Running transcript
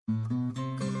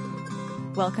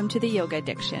Welcome to the Yoga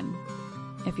Addiction.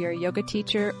 If you're a yoga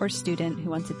teacher or student who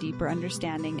wants a deeper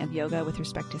understanding of yoga with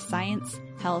respect to science,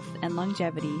 health, and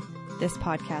longevity, this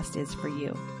podcast is for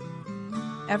you.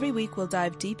 Every week we'll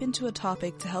dive deep into a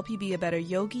topic to help you be a better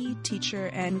yogi, teacher,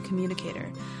 and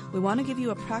communicator. We want to give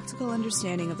you a practical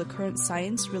understanding of the current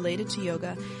science related to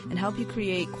yoga and help you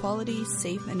create quality,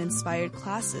 safe, and inspired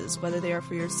classes, whether they are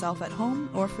for yourself at home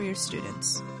or for your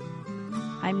students.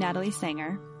 I'm Natalie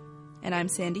Sanger. And I'm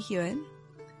Sandy Hewen.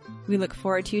 We look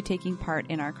forward to you taking part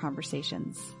in our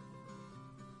conversations.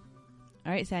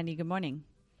 All right, Sandy, good morning.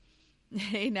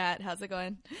 Hey, Nat. How's it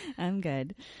going? I'm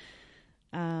good.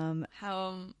 Sorry,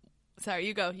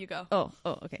 you go. Oh,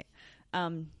 okay.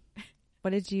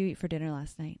 What did you eat for dinner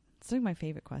last night? It's like my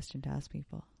favorite question to ask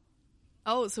people.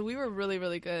 Oh, so we were really,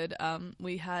 really good.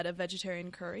 We had a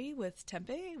vegetarian curry with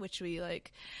tempeh, which we I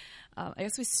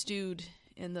guess we stewed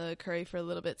in the curry for a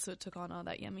little bit, so it took on all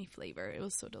that yummy flavor. It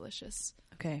was so delicious.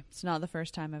 Okay. It's not the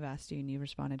first time I've asked you and you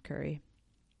responded curry.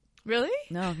 Really?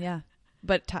 No, yeah.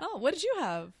 But what did you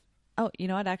have? Oh, you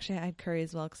know what? Actually, I had curry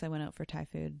as well because I went out for Thai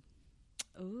food.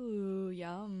 Ooh,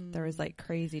 yum. There was like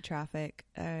crazy traffic.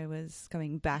 I was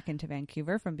coming back into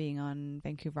Vancouver from being on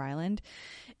Vancouver Island,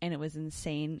 and it was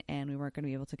insane, and we weren't going to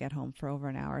be able to get home for over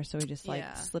an hour, so we just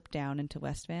slipped down into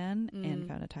West Van and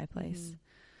found a Thai place. Mm.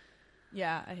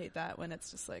 Yeah, I hate that when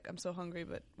it's just like, I'm so hungry,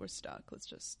 but we're stuck. Let's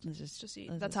just eat.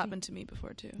 That's happened to me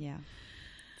before too. Yeah.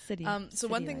 City. One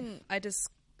thing life.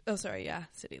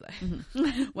 City life.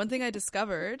 Mm-hmm. One thing I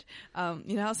discovered,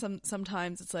 you know how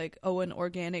sometimes it's like, oh, an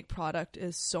organic product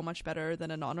is so much better than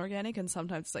a non-organic, and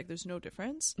sometimes it's like there's no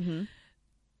difference. Mm-hmm.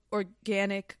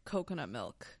 Organic coconut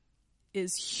milk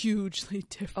is hugely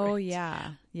different. Oh,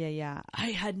 yeah. Yeah. I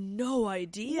had no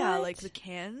idea. What? Like the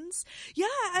cans. Yeah,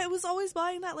 I was always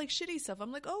buying that like shitty stuff.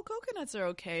 I'm like, oh, coconuts are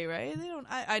okay, right? They don't.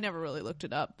 I never really looked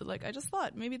it up, but like I just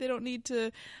thought maybe they don't need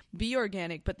to be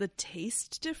organic. But the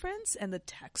taste difference and the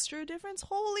texture difference,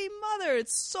 holy mother,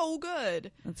 it's so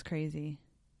good. That's crazy.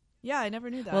 Yeah, I never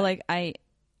knew that. Well, like I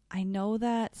know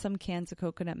that some cans of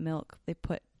coconut milk, they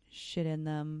put shit in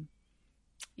them.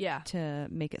 Yeah. To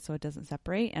make it so it doesn't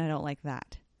separate, and I don't like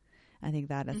that. I think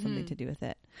that has something to do with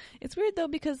it. It's weird though,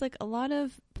 because like a lot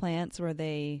of plants where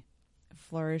they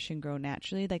flourish and grow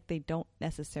naturally, like they don't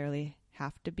necessarily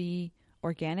have to be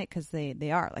organic, because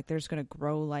they are like they're just going to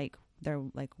grow like they're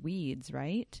like weeds,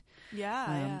 right?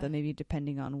 Yeah, But maybe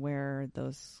depending on where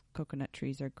those coconut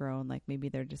trees are grown, like maybe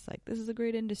they're just like, this is a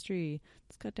great industry.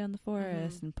 Let's cut down the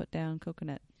forest and put down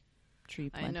coconut tree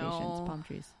plantations, palm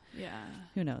trees. Yeah.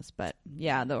 Who knows? But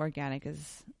yeah, the organic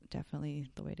is definitely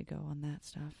the way to go on that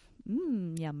stuff.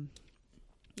 Yum.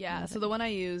 Yeah. So the one I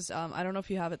use, I don't know if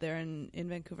you have it there in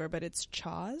Vancouver, but it's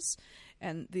Chaz.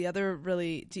 And the other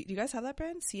really, do you guys have that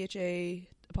brand? CHA''S,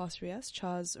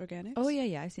 Chaz Organics? Oh,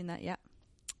 yeah. I've seen that. Yeah.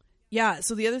 Yeah.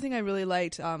 So the other thing I really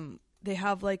liked, they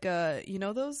have like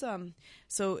those,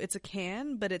 so it's a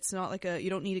can, but it's not like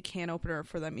you don't need a can opener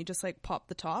for them. You just like pop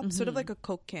the top, sort of like a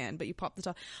Coke can, but you pop the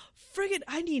top. Friggin',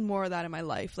 I need more of that in my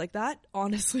life. Like that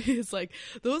honestly is like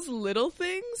those little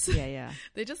things. Yeah.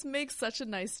 They just make such a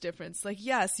nice difference. Like,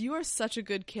 yes, you are such a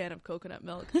good can of coconut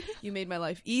milk. You made my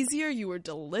life easier. You were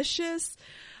delicious.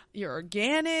 You're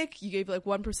organic. You gave like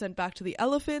 1% back to the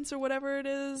elephants or whatever it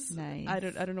is. Nice. I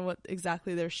don't know what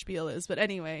exactly their spiel is, but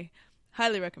anyway.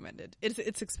 Highly recommended.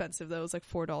 It's expensive though. It's like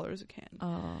 $4 a can.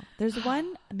 Oh, there's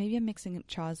one. Maybe I'm mixing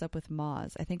Chaz up with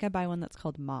Moz. I think I buy one that's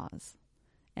called Moz,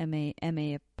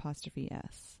 M-A-S.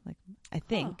 Like I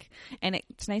think, and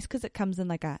it's nice because it comes in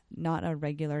like not a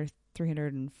regular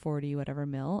 340 whatever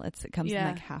mil. It comes in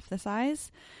like half the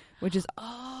size, which is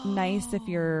nice if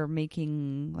you're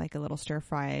making like a little stir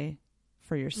fry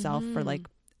for yourself for like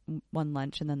one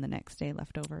lunch and then the next day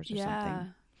leftovers or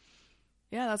something.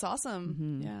 Yeah, that's awesome.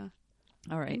 Mm-hmm. Yeah.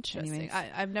 All right. Interesting.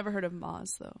 I've never heard of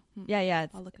Moz though. Yeah.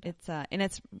 I'll look it's and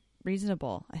it's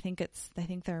reasonable. I think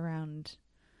they're around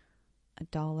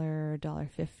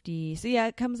 $1.50. So yeah,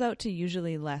 it comes out to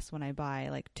usually less when I buy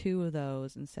like 2 of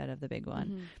those instead of the big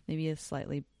one. Maybe a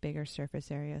slightly bigger surface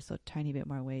area, so a tiny bit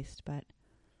more waste, but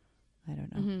I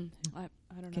don't know. I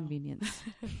don't know. Convenience.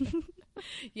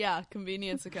 Yeah,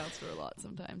 convenience accounts for a lot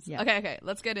sometimes. Yeah. Okay,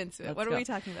 let's get into it. What are we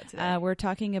talking about today? We're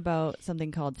talking about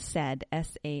something called SAID,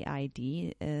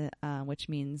 S-A-I-D, which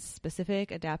means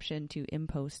specific adaptation to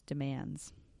imposed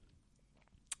demands.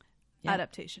 Yeah.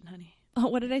 Adaptation, honey. Oh,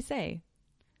 what did I say?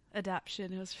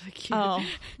 Adaption. It was really cute. Oh.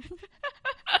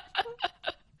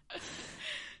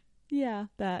 Yeah,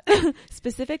 that.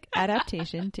 Specific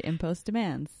adaptation to imposed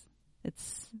demands.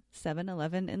 It's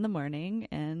 7:11 in the morning,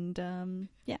 and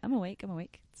yeah, I'm awake.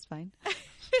 It's fine.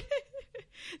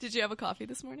 Did you have a coffee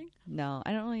this morning? No,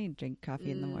 I don't really drink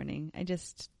coffee in the morning. I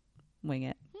just wing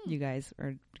it. You guys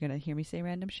are going to hear me say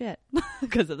random shit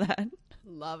because of that.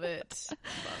 Love it.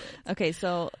 Okay,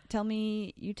 so tell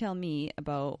me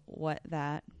about what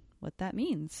that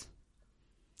means.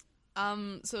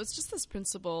 So it's just this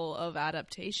principle of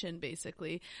adaptation,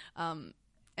 basically.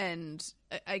 And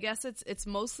I guess it's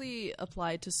mostly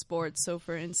applied to sports. So,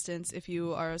 for instance, if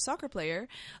you are a soccer player,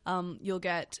 you'll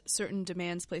get certain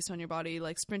demands placed on your body,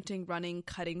 like sprinting, running,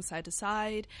 cutting side to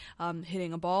side,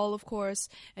 hitting a ball, of course,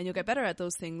 and you'll get better at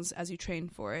those things as you train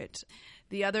for it.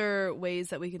 The other ways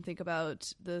that we can think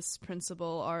about this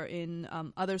principle are in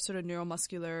other sort of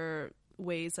neuromuscular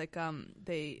ways, like a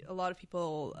lot of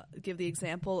people give the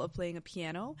example of playing a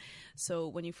piano. So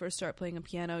when you first start playing a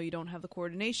piano, you don't have the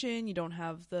coordination, you don't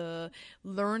have the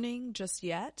learning just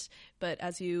yet, but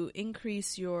as you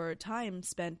increase your time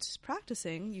spent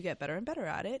practicing, you get better and better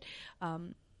at it.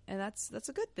 And that's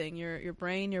a good thing. Your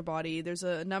brain, your body, there's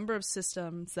a number of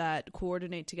systems that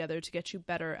coordinate together to get you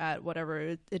better at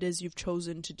whatever it is you've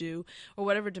chosen to do, or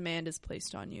whatever demand is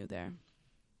placed on you there.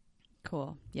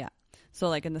 Cool. Yeah. So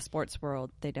like in the sports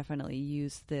world, they definitely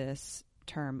use this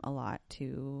term a lot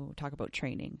to talk about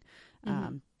training.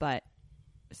 But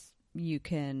you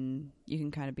can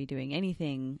kind of be doing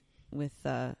anything with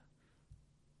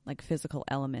like physical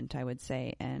element, I would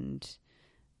say, and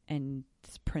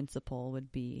this principle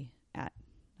would be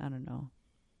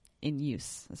in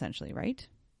use essentially, right?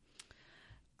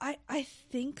 I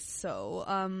think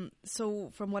so.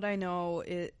 So from what I know,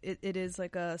 it is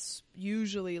like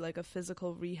usually like a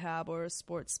physical rehab or a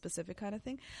sports specific kind of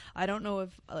thing. I don't know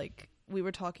if like we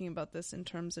were talking about this in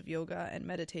terms of yoga and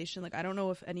meditation. Like, I don't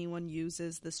know if anyone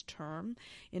uses this term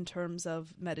in terms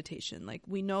of meditation. Like,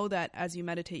 we know that as you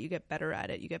meditate, you get better at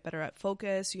it. You get better at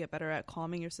focus. You get better at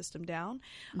calming your system down.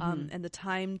 And the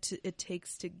time it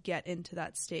takes to get into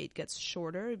that state gets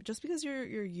shorter just because you're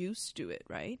used to it,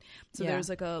 right? So there's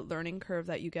like a learning curve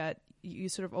that you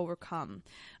sort of overcome.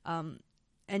 And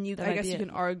I guess you can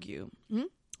argue.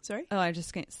 Sorry? Oh, I was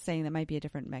just saying that might be a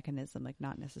different mechanism, like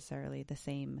not necessarily the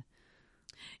same.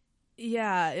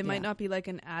 Yeah, it might not be like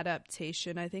an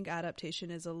adaptation. I think adaptation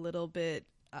is a little bit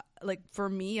like for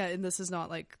me, and this is not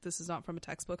from a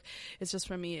textbook. It's just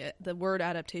for me, the word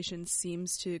adaptation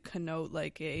seems to connote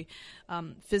like a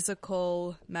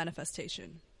physical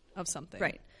manifestation of something,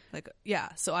 right? Like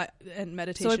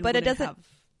meditation. So, but it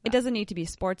doesn't need to be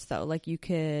sports though. Like you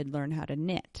could learn how to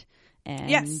knit. And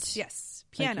yes,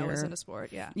 piano isn't a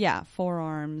sport. Yeah,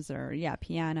 forearms or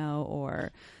piano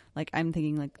or. Like, I'm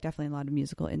thinking, like, definitely a lot of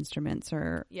musical instruments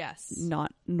are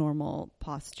not normal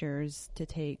postures to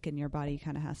take, and your body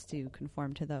kind of has to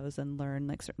conform to those and learn,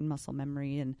 like, certain muscle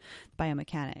memory and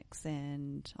biomechanics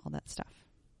and all that stuff.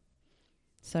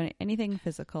 So anything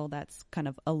physical that's kind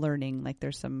of a learning, like,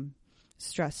 there's some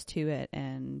stress to it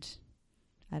and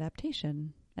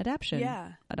adaptation. Adoption.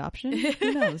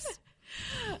 Who knows?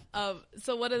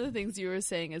 So one of the things you were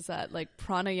saying is that, like,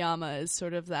 pranayama is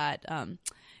sort of that...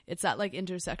 it's that like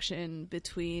intersection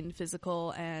between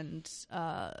physical and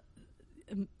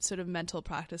sort of mental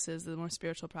practices, the more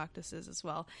spiritual practices as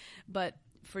well. But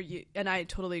for you, and I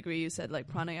totally agree, you said like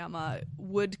pranayama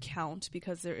would count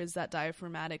because there is that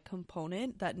diaphragmatic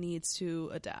component that needs to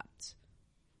adapt.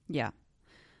 Yeah.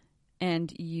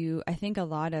 And I think a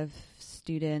lot of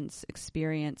students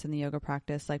experience in the yoga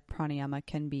practice, like pranayama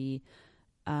can be,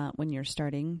 when you're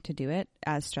starting to do it,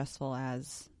 as stressful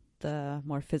as the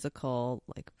more physical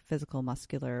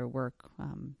muscular work,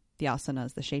 the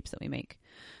asanas, the shapes that we make.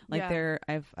 Like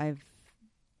I've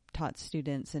taught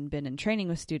students and been in training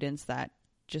with students that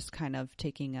just kind of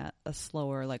taking a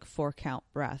slower, like 4-count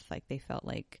breath, like they felt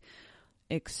like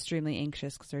extremely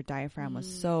anxious because their diaphragm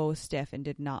was so stiff and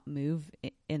did not move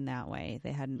in that way.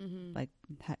 They hadn't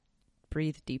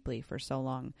breathed deeply for so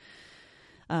long.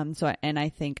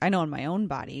 I think I know in my own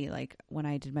body, like when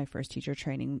I did my first teacher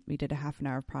training, we did a half an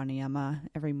hour of pranayama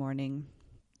every morning.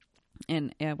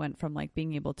 And it went from like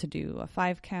being able to do a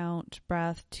 5-count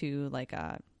breath to like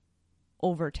a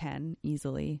over 10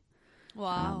 easily.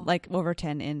 Wow. Like over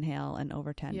 10 inhale and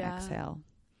over 10 exhale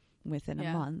within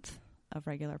a month of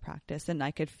regular practice. And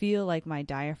I could feel like my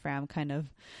diaphragm kind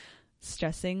of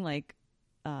stressing, like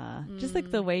just like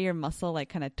the way your muscle like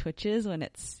kind of twitches when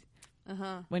it's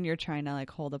when you're trying to like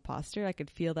hold a posture. I could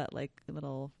feel that like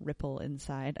little ripple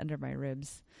inside under my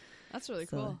ribs. That's really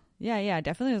cool. Yeah,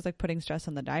 definitely was like putting stress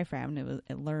on the diaphragm. And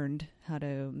it learned how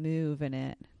to move, and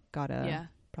it got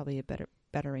probably a better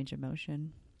range of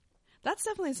motion. That's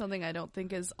definitely something I don't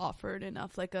think is offered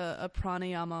enough, like a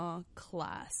pranayama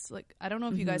class. Like, I don't know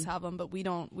if you guys have them, but we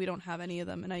don't have any of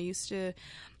them. And I used to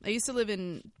live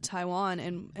in Taiwan,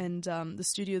 and the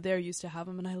studio there used to have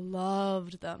them, and I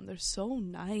loved them. They're so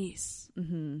nice.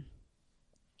 Mm-hmm.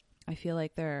 I feel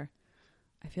like they're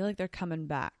coming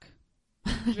back.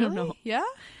 Really? I don't know. Yeah?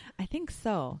 I think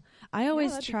so. I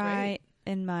always try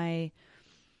in my,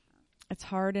 it's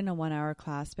hard in a 1 hour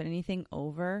class, but anything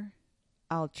over,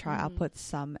 I'll put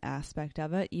some aspect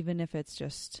of it, even if it's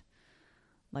just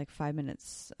like 5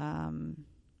 minutes, Nadi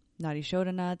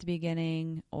Shodhana at the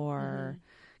beginning, or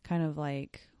kind of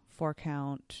like 4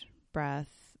 count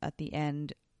breath at the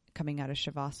end, coming out of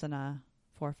Shavasana,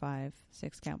 4, 5,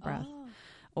 6 count breath.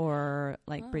 Or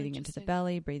like breathing into the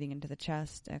belly, breathing into the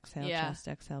chest, exhale, chest,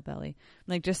 exhale, belly.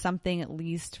 Like just something at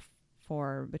least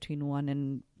for between 1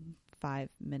 and 5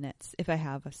 minutes. If I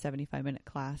have a 75-minute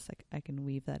class, I can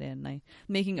weave that in.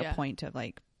 Making a point of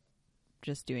like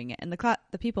just doing it. And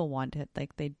the people want it.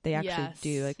 Like they actually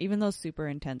do. Like even those super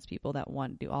intense people that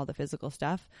want to do all the physical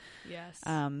stuff. Yes.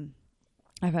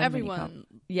 I've had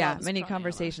many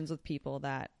conversations with people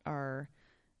that are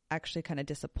actually kind of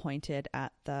disappointed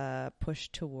at the push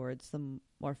towards the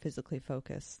more physically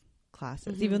focused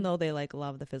classes, even though they like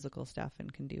love the physical stuff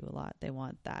and can do a lot. They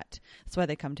want that. That's why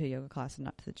they come to a yoga class and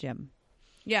not to the gym.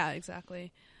 Yeah,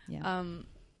 exactly.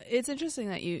 It's interesting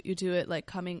that you do it like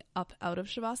coming up out of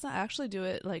Shavasana. I actually do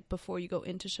it like before you go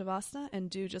into Shavasana, and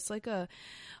do just like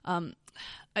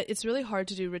it's really hard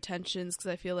to do retentions because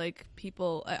I feel like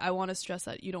I want to stress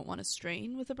that you don't want to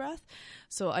strain with the breath.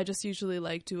 So I just usually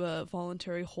like do a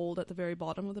voluntary hold at the very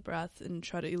bottom of the breath and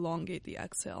try to elongate the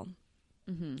exhale.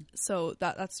 Mm-hmm. So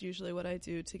that's usually what I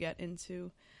do to get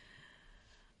into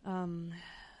the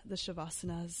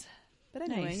Shavasanas. But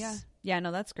anyway, Yeah,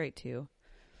 no, that's great too.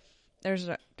 There's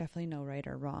definitely no right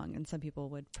or wrong, and some people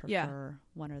would prefer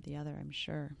one or the other, I'm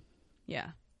sure. Yeah.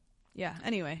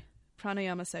 Anyway,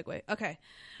 pranayama segue. Okay.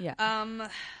 Yeah.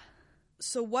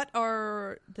 So what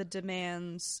are the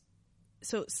demands?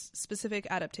 So specific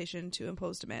adaptation to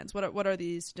imposed demands. What are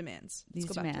these demands? These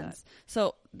demands.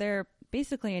 So they're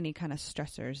basically any kind of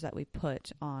stressors that we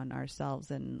put on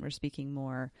ourselves, and we're speaking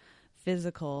more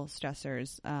physical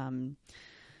stressors.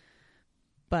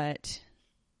 But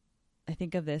I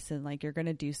think of this and like you're going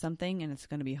to do something and it's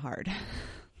going to be hard.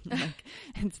 Like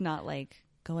it's not like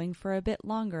going for a bit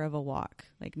longer of a walk.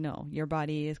 Like no, your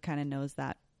body kind of knows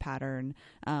that pattern.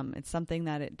 It's something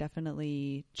that it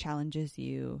definitely challenges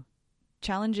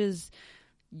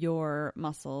your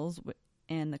muscles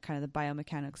and the kind of the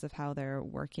biomechanics of how they're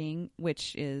working,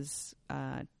 which is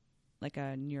like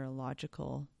a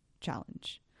neurological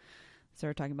challenge. So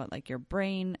we're talking about like your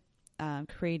brain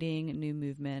creating new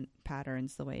movement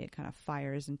patterns, the way it kind of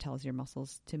fires and tells your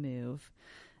muscles to move,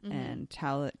 and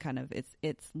how it kind of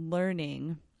it's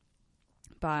learning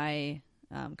by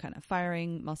kind of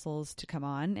firing muscles to come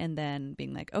on, and then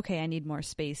being like, okay, I need more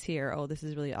space here. Oh, this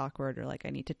is really awkward, or like I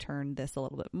need to turn this a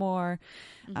little bit more.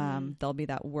 There'll be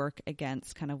that working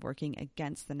against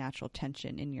the natural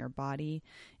tension in your body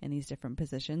in these different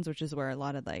positions, which is where a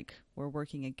lot of like we're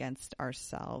working against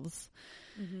ourselves.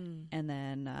 And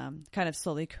then kind of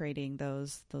slowly creating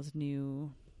those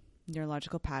new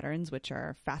neurological patterns, which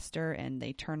are faster and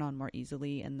they turn on more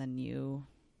easily, and then you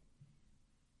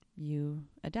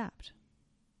adapt.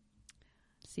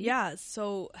 See? Yeah,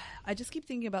 so I just keep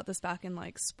thinking about this back in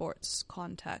like sports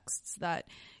contexts, that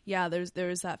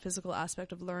there's that physical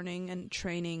aspect of learning and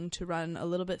training to run a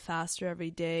little bit faster every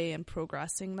day and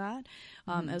progressing that,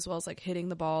 as well as like hitting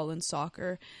the ball in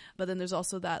soccer. But then there's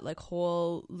also that like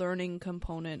whole learning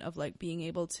component of like being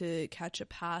able to catch a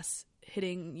pass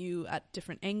hitting you at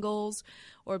different angles,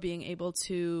 or being able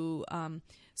to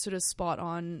sort of spot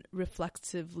on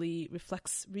reflexively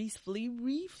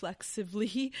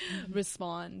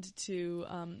respond to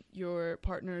your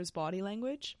partner's body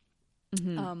language.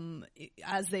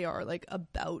 As they are like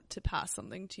about to pass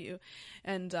something to you.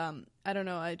 And I don't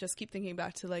know, I just keep thinking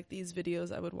back to like these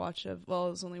videos I would watch of, well,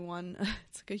 it was only one,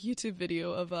 it's like a YouTube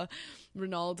video of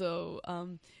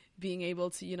Ronaldo being able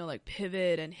to, you know, like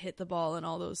pivot and hit the ball and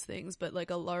all those things. But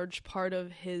like a large part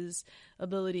of his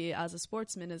ability as a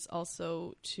sportsman is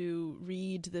also to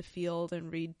read the field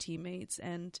and read teammates,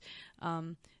 and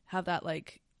have that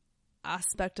like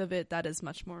aspect of it that is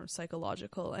much more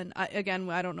psychological. And I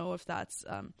don't know if that's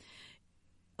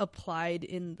applied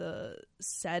in the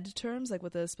said terms, like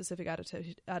with a specific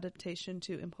adaptation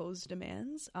to imposed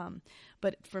demands.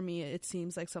 But for me, it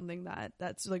seems like something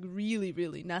that's like really,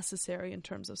 really necessary in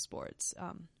terms of sports,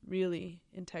 really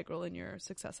integral in your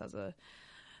success as a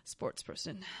sports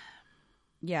person.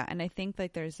 Yeah, and I think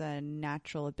like there's a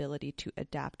natural ability to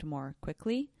adapt more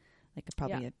quickly, like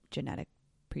probably a genetic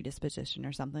predisposition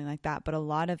or something like that. But a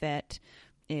lot of it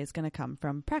is going to come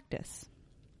from practice.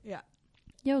 Yeah.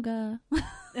 Yoga.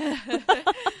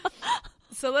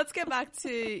 So let's get back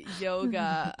to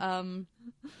yoga.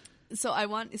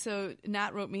 So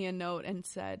Nat wrote me a note and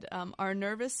said, our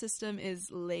nervous system is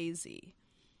lazy.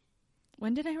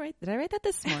 When did I write that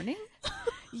this morning?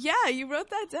 Yeah, you wrote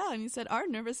that down. You said our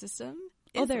nervous system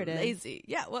is there it is. lazy.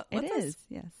 Yeah, what it is? Is,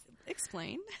 yes.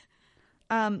 Explain.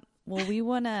 Well, we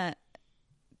want to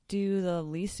do the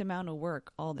least amount of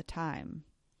work all the time,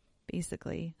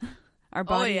 basically. Our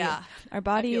body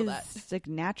is like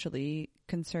naturally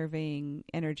conserving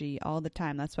energy all the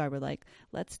time. That's why we're like,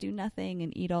 let's do nothing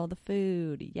and eat all the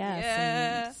food. Yes,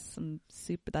 yeah. Some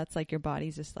soup. That's like your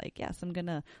body's just like, yes, I'm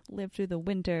gonna live through the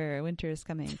winter. Winter is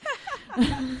coming,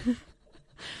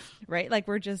 right? Like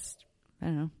we're just, I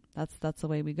don't know. That's the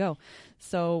way we go.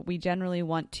 So we generally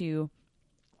want to.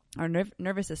 Our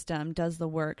nervous system does the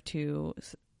work to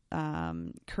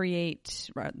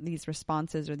create these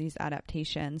responses or these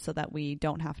adaptations so that we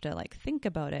don't have to like think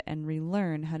about it and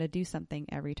relearn how to do something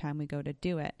every time we go to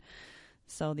do it.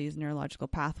 So these neurological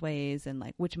pathways and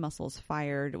like which muscles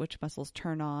fired, which muscles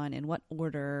turn on, in what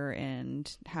order and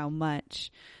how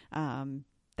much,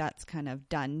 that's kind of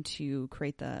done to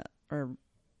create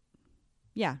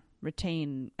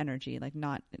retain energy, like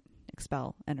not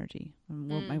expel energy.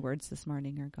 My words this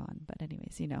morning are gone, but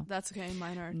anyways, you know. That's okay.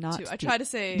 Mine are not too. I try to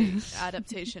say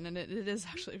adaptation, and it is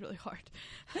actually really hard.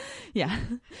 Yeah.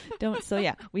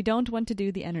 We don't want to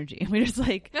do the energy. We're just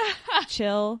like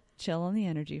chill on the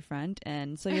energy front,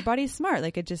 and so your body's smart.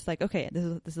 Like it just like, okay, this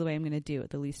is the way I'm going to do it.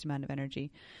 The least amount of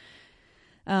energy.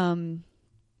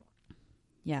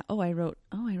 Yeah. I wrote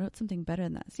something better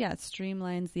than that. So yeah, it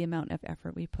streamlines the amount of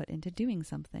effort we put into doing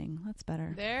something. That's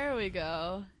better. There we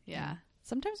go. Yeah.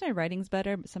 Sometimes my writing's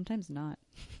better, but sometimes not.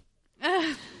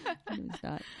 Sometimes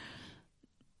not.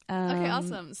 Okay,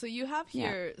 awesome. So you have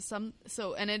here and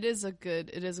it is a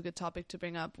good topic to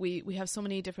bring up. We have so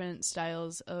many different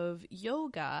styles of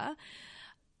yoga.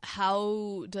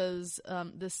 How does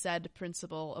the SAID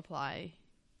principle apply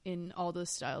in all those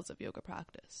styles of yoga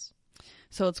practice?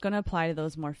 So it's going to apply to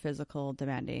those more physical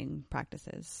demanding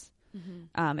practices.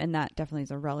 Mm-hmm. And that definitely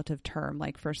is a relative term.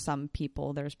 Like for some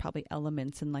people, there's probably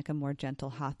elements in like a more gentle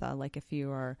hatha. Like if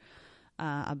you are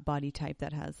a body type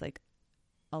that has like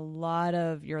a lot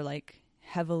of, you're like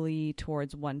heavily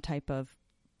towards one type of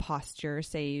posture.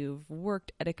 Say you've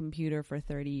worked at a computer for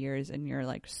 30 years and you're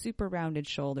like super rounded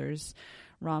shoulders,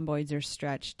 rhomboids are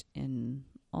stretched and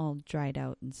all dried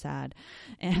out and sad.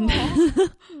 And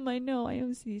I know, I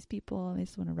always see these people, I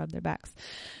just want to rub their backs.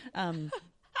 And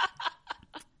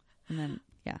then,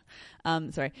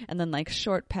 sorry. And then like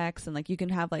short pecs and like you can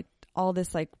have like all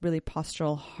this like really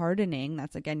postural hardening.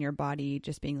 That's again, your body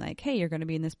just being like, hey, you're going to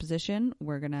be in this position.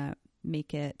 We're going to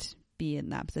make it be in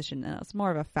that position. And it's more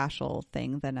of a fascial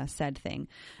thing than a SAID thing.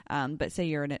 But say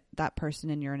you're that person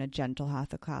and you're in a gentle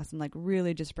hatha class and like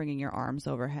really just bringing your arms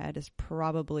overhead is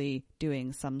probably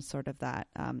doing some sort of that,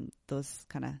 those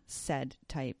kind of SAID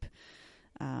type,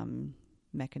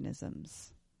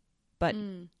 mechanisms. But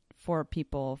for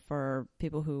people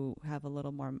who have a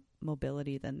little more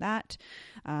mobility than that,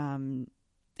 again,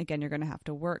 you're going to have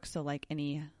to work. So like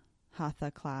any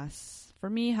hatha class, for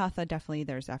me, hatha, definitely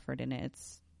there's effort in it.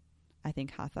 I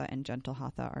think hatha and gentle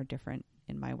hatha are different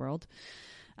in my world.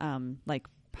 Like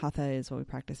hatha is what we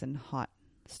practice in hot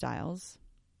styles,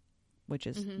 which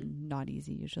is not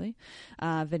easy usually.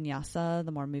 Vinyasa,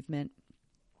 the more movement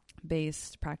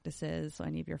based practices, so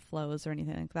any of your flows or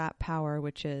anything like that. Power,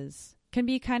 which can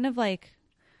be kind of like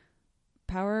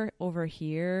power over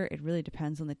here. It really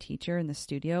depends on the teacher in the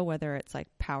studio, whether it's like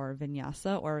power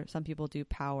vinyasa or some people do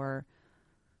power.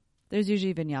 There's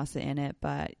usually vinyasa in it,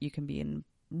 but you can be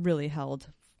really held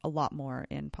a lot more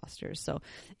in postures. So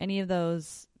any of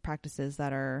those practices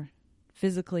that are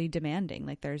physically demanding,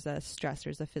 like there's a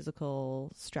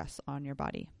physical stress on your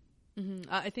body. Mm-hmm.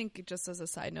 I think just as a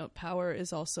side note, power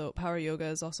yoga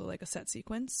is also like a set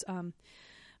sequence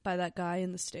by that guy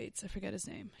in the States. I forget his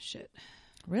name. Shit.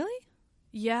 Really?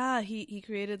 Yeah, he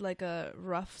created like a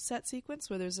rough set sequence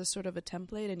where there's a sort of a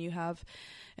template and you have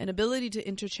an ability to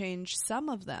interchange some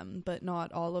of them, but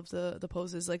not all of the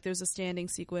poses. Like there's a standing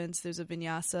sequence, there's a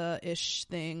vinyasa-ish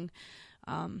thing,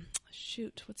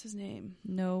 Shoot, what's his name?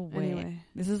 No way. Anyway.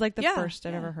 This is like the first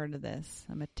I've ever heard of this.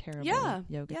 I'm a terrible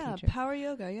yoga teacher. Power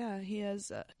yoga. Yeah, he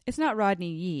has. It's not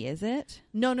Rodney Yee, is it?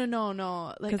 No.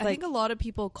 Like I think a lot of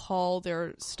people call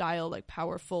their style like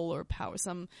powerful or power,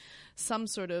 some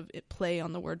sort of play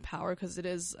on the word power, because it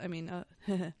is, I mean, a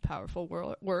powerful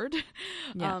word.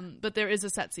 Yeah. But there is a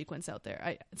set sequence out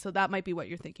there. So that might be what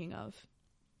you're thinking of.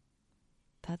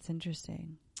 That's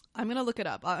interesting. I'm gonna look it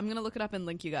up. I'm gonna look it up and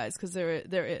link you guys, because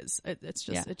there is.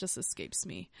 It just escapes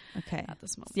me. Okay. At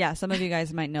this moment. Yeah, some of you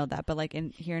guys might know that, but like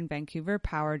here in Vancouver,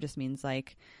 power just means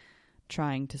like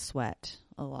trying to sweat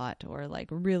a lot, or like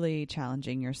really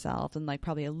challenging yourself, and like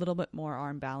probably a little bit more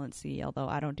arm balancy. Although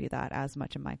I don't do that as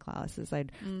much in my classes.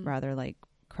 I'd rather like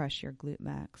crush your glute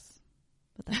max.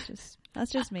 But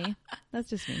that's just me. That's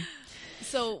just me.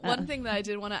 So one thing that I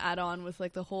did want to add on with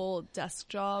like the whole desk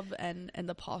job and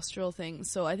the postural thing.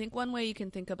 So I think one way you can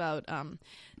think about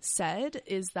SED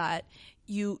is that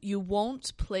you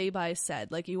won't play by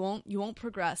SED. Like you won't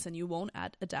progress and you won't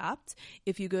adapt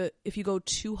if you go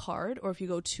too hard or if you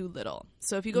go too little.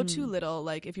 So if you go too little,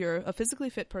 like if you're a physically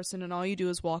fit person and all you do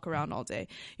is walk around all day,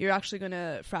 you're actually going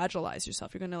to fragilize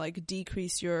yourself. You're going to like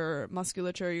decrease your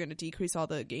musculature. You're going to decrease all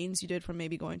the gains you did from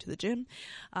maybe going to the gym.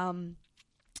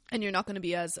 And you're not going to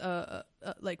be as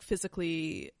like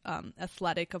physically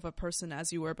athletic of a person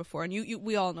as you were before. And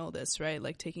we all know this, right?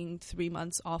 Like taking 3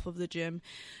 months off of the gym,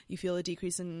 you feel a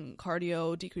decrease in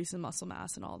cardio, decrease in muscle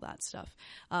mass, and all that stuff.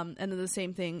 And then the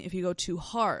same thing if you go too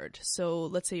hard. So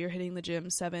let's say you're hitting the gym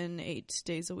 7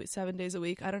 days a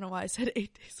week. I don't know why I said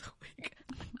 8 days a week.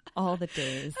 All the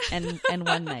days and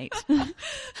one night.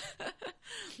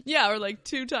 Yeah, or like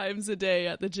 2 times a day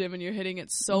at the gym, and you're hitting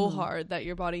it so hard that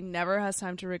your body never has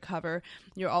time to recover.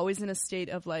 You're always in a state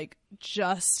of like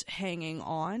just hanging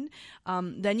on.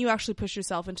 Then you actually push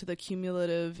yourself into the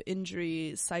cumulative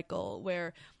injury cycle,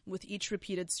 where with each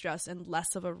repeated stress and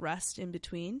less of a rest in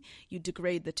between, you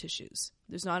degrade the tissues.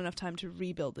 There's not enough time to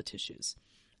rebuild the tissues.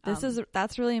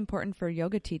 That's really important for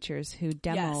yoga teachers who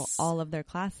demo all of their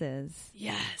classes.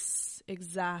 Yes,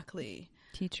 exactly.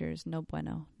 Teachers, no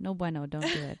bueno, don't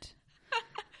do it.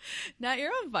 Nat,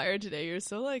 you're on fire today. You're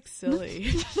so like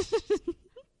silly.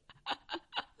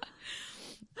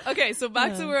 Okay, so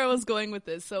back to where I was going with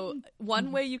this. So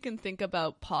one way you can think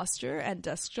about posture and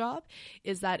desk job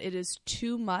is that it is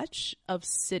too much of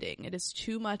sitting. It is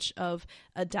too much of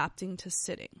adapting to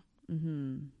sitting.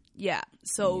 Mm-hmm. Yeah.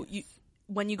 So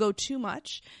when you go too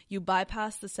much, you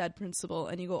bypass the SED principle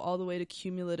and you go all the way to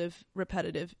cumulative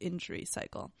repetitive injury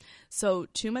cycle. So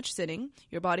too much sitting,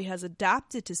 your body has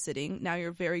adapted to sitting. Now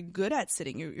you're very good at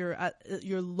sitting. You're at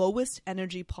your lowest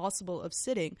energy possible of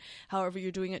sitting. However,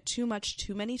 you're doing it too much,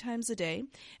 too many times a day,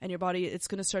 and your body, it's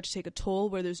going to start to take a toll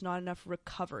where there's not enough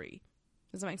recovery.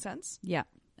 Does that make sense? Yeah,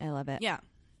 I love it. Yeah.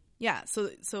 Yeah, so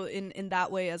in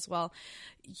that way as well,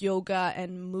 yoga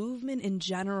and movement in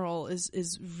general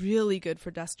is really good for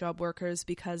desk job workers,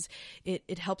 because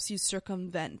it helps you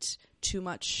circumvent too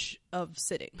much of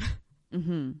sitting.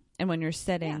 Mm-hmm. And when you're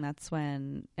sitting, that's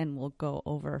when, and we'll go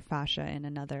over fascia in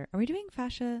another. Are we doing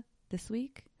fascia this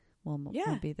week? We'll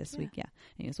be this week, yeah.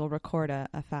 Anyways, we'll record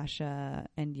a fascia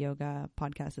and yoga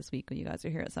podcast this week when you guys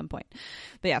are here at some point.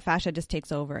 But yeah, fascia just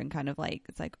takes over and kind of like,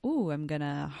 it's like, ooh, I'm going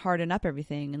to harden up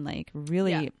everything and like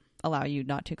really allow you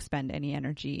not to expend any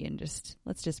energy, and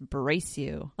let's just brace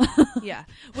you. Yeah,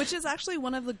 which is actually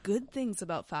one of the good things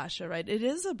about fascia, right? It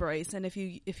is a brace, and if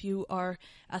you are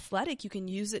athletic, you can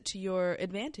use it to your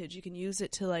advantage. You can use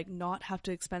it to like not have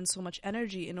to expend so much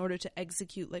energy in order to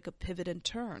execute like a pivot and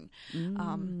turn.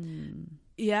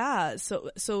 Yeah,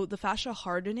 so the fascia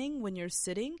hardening when you're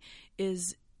sitting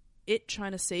is it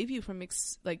trying to save you from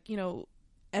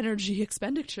energy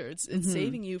expenditure. It's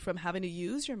saving you from having to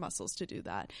use your muscles to do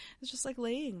that. It's just like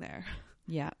laying there.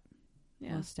 Yeah.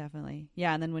 Most definitely.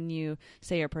 Yeah. And then when you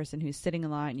say you're a person who's sitting a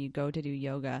lot and you go to do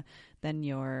yoga, then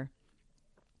your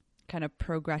kind of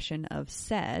progression of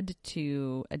SED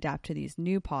to adapt to these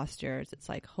new postures, it's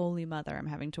like, holy mother, I'm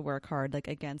having to work hard like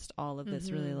against all of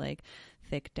this really like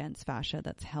thick, dense fascia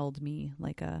that's held me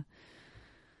like a,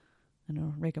 I don't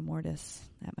know, rigor mortis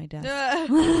at my desk.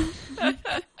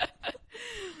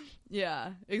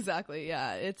 Yeah, exactly.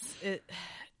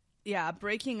 Yeah,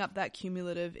 breaking up that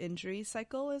cumulative injury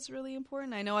cycle is really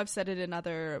important. I know I've said it in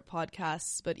other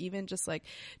podcasts, but even just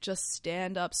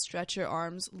stand up, stretch your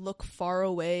arms, look far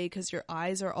away, because your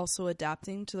eyes are also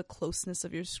adapting to the closeness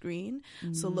of your screen.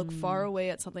 So look far away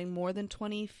at something more than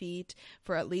 20 feet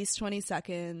for at least 20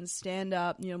 seconds. Stand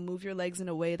up, move your legs in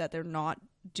a way that they're not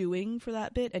doing for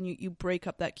that bit, and you break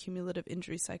up that cumulative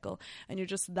injury cycle, and you're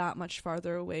just that much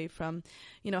farther away from,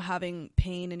 having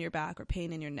pain in your back or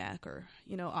pain in your neck or,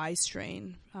 eye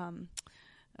strain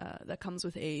that comes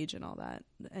with age and all that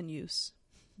and use.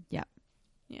 Yeah.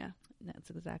 Yeah. That's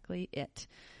exactly it.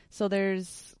 So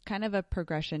there's kind of a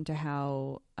progression to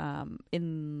how,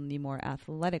 in the more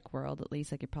athletic world, at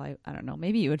least, like you probably, I don't know,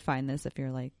 maybe you would find this if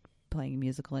you're like playing a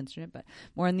musical instrument, but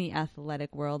more in the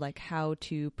athletic world, like how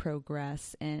to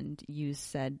progress and use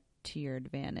SAID to your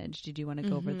advantage. Did you want to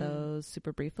go over those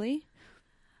super briefly?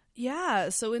 Yeah,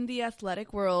 so in the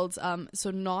athletic world,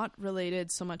 so not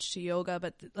related so much to yoga,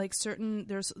 but like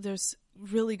there's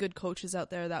really good coaches out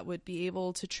there that would be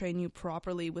able to train you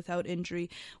properly without injury,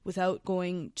 without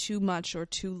going too much or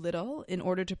too little, in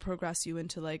order to progress you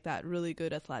into like that really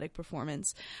good athletic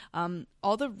performance.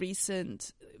 All the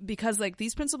recent, because like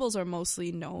these principles are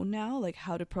mostly known now, like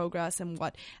how to progress and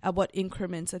at what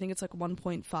increments. I think it's like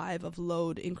 1.5 of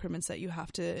load increments that you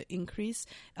have to increase.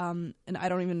 And I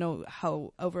don't even know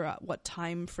how over what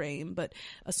time frame, but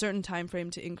a certain time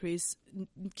frame to increase,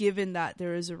 given that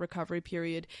there is a recovery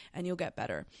period and you'll get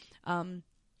better.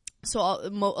 So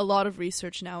a lot of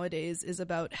research nowadays is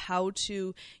about how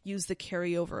to use the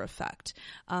carryover effect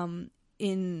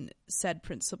in SAID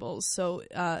principles. So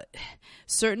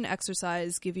certain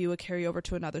exercise give you a carryover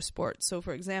to another sport. So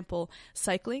for example,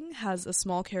 cycling has a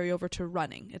small carryover to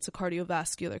running. It's a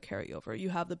cardiovascular carryover. You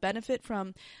have the benefit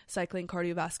from cycling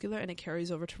cardiovascular and it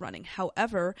carries over to running.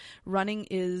 However, running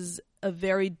is a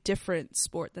very different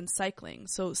sport than cycling.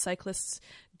 So cyclists,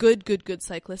 good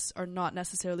cyclists are not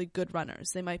necessarily good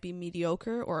runners. They might be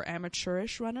mediocre or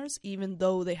amateurish runners, even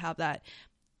though they have that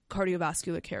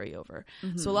cardiovascular carryover.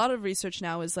 So a lot of research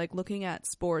now is like looking at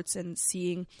sports and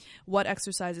seeing what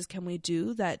exercises can we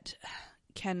do that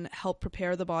can help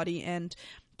prepare the body and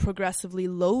progressively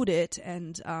load it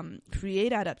and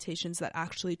create adaptations that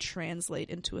actually translate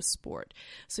into a sport.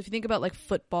 So if you think about like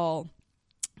football,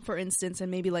 for instance, and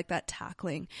maybe like that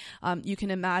tackling, you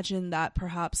can imagine that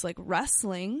perhaps like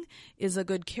wrestling is a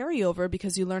good carryover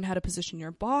because you learn how to position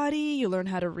your body, you learn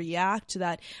how to react to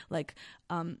that like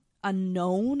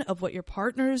unknown of what your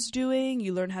partner is doing,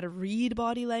 you learn how to read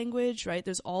body language, right?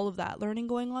 There's all of that learning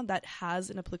going on that has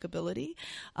an applicability,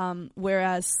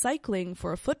 whereas cycling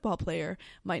for a football player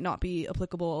might not be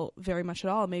applicable very much at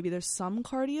all. Maybe there's some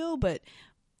cardio, but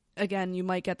again, you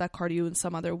might get that cardio in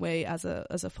some other way as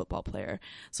a football player.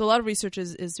 So a lot of research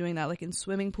is doing that, like in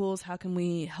swimming pools. How can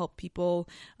we help people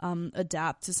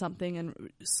adapt to something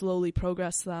and slowly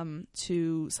progress them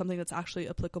to something that's actually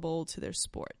applicable to their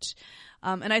sport?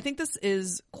 And I think this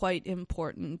is quite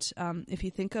important. If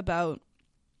you think about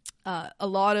a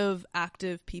lot of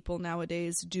active people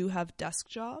nowadays do have desk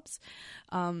jobs.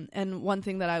 And one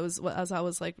thing that as I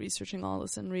was like researching all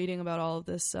this and reading about all of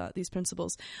this, these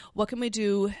principles, what can we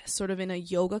do sort of in a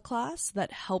yoga class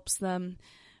that helps them,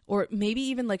 or maybe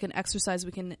even like an exercise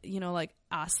we can, like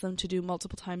ask them to do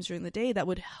multiple times during the day that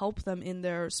would help them in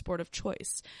their sport of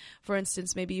choice. For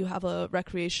instance, maybe you have a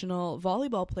recreational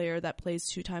volleyball player that plays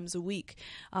 2 times a week.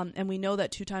 And we know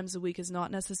that 2 times a week is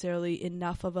not necessarily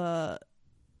enough of a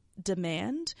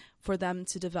demand for them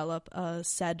to develop a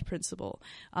SAID principle.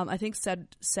 I think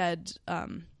SAID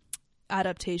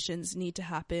adaptations need to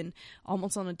happen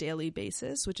almost on a daily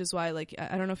basis, which is why, like,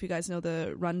 I don't know if you guys know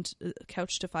the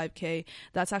Couch to 5K,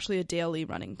 that's actually a daily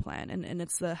running plan, and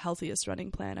it's the healthiest running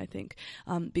plan, I think,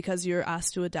 because you're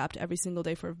asked to adapt every single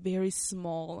day for a very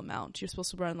small amount. You're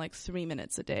supposed to run like 3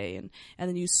 minutes a day, and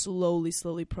then you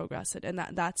slowly progress it, and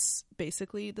that's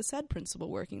basically the SAID principle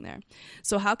working there.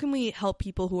 So how can we help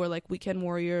people who are like weekend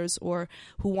warriors or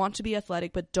who want to be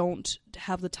athletic but don't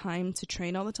have the time to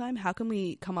train all the time? How can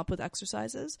we come up with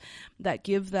exercises that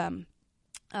give them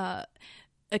a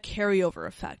carryover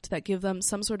effect, that give them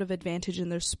some sort of advantage in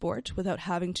their sport without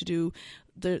having to do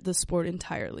the sport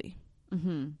entirely?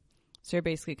 Mm-hmm. So you're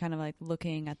basically kind of like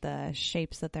looking at the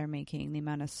shapes that they're making, the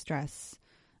amount of stress.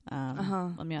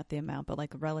 Let me not the amount, but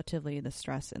like relatively the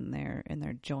stress in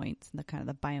their joints and the kind of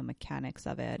the biomechanics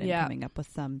of it, and coming up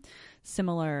with some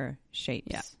similar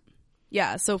shapes.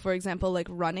 Yeah. So for example, like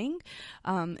running,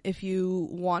 if you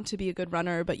want to be a good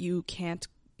runner, but you can't,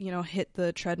 hit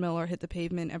the treadmill or hit the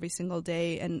pavement every single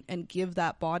day and give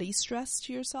that body stress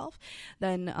to yourself,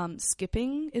 then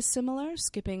skipping is similar.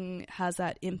 Skipping has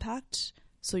that impact,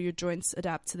 so your joints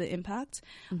adapt to the impact.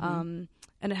 Mm-hmm.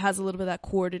 And it has a little bit of that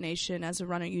coordination. As a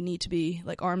runner, you need to be,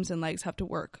 like, arms and legs have to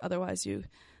work. Otherwise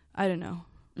I don't know.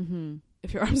 Mm-hmm.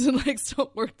 If your arms and legs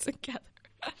don't work together.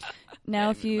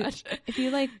 Now, if you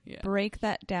break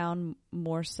that down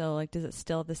more so, like, does it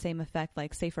still have the same effect?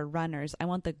 Like, say for runners, I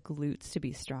want the glutes to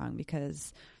be strong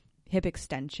because hip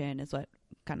extension is what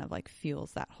kind of like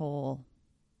fuels that whole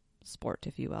sport,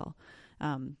 if you will.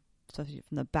 So from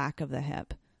the back of the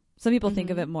hip. Some people think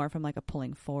of it more from like a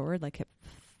pulling forward, like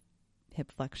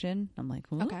hip flexion. I'm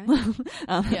like, ooh. Okay.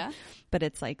 Yeah. But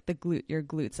it's like your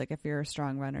glutes. Like if you're a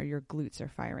strong runner, your glutes are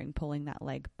firing, pulling that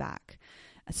leg back.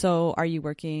 So are you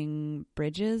working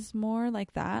bridges more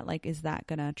like that? Like, is that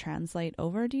going to translate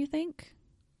over, do you think?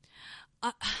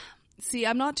 See,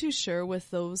 I'm not too sure with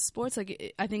those sports.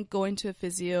 Like, I think going to a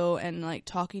physio and like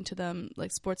talking to them,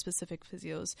 like sport specific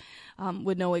physios,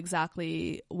 would know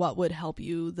exactly what would help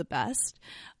you the best.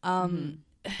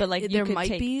 But like, there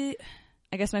might be.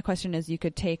 I guess my question is, you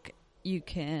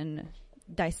can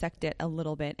dissect it a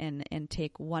little bit and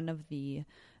take one of the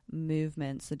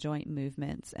movements, the joint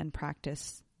movements, and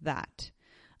practice that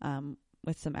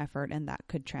with some effort, and that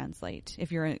could translate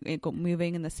if you're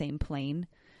moving in the same plane.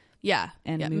 Yeah,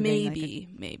 and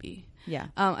maybe. Yeah.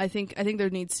 I think there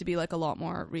needs to be like a lot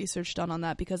more research done on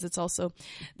that, because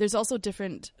there's also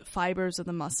different fibers of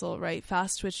the muscle, right?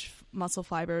 Fast twitch muscle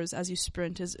fibers as you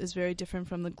sprint is very different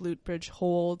from the glute bridge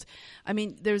hold. I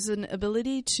mean, there's an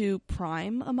ability to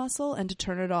prime a muscle and to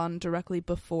turn it on directly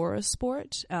before a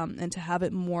sport, and to have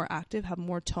it more active, have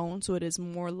more tone, so it is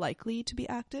more likely to be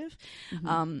active.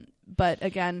 But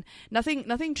again,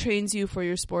 nothing trains you for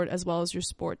your sport as well as your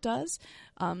sport does.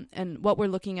 And what we're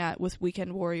looking at with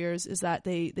weekend warriors is that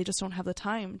they just don't have the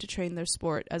time to train their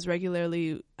sport as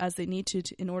regularly as they need to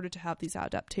in order to have these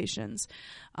adaptations.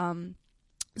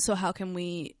 So how can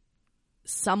we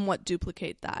somewhat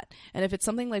duplicate that? And if it's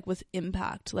something like with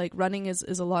impact, like running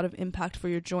is a lot of impact for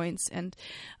your joints, and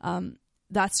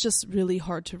that's just really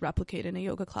hard to replicate in a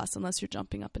yoga class unless you're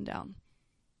jumping up and down.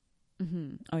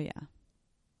 Oh yeah.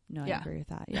 No, I agree with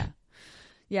that. Yeah.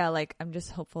 Yeah. Like, I'm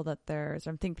just hopeful that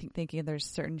I'm thinking there's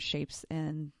certain shapes,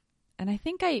 and I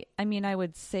think I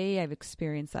would say I've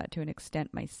experienced that to an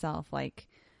extent myself, like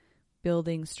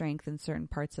building strength in certain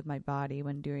parts of my body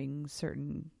when doing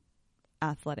certain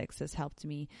athletics has helped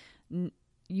me. You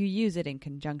use it in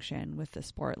conjunction with the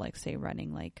sport, like say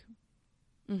running, like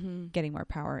getting more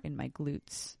power in my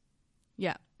glutes.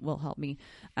 Yeah. Will help me.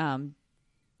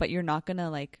 But you're not going to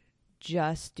like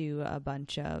just do a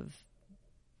bunch of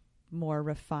more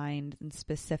refined and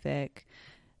specific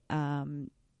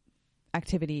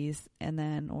activities, and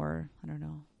then, or I don't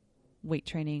know, weight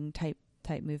training type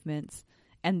movements,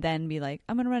 and then be like,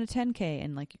 I'm gonna run a 10K,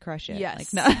 and like you crush it.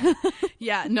 Yes. Like, no.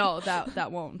 Yeah. No,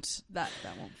 that won't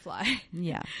fly.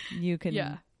 Yeah. You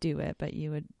can do it, but you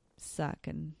would suck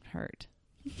and hurt.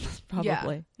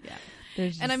 Probably. Yeah.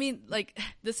 And I mean, like,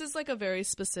 this is like a very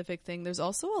specific thing. There's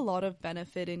also a lot of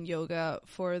benefit in yoga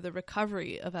for the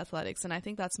recovery of athletics, and I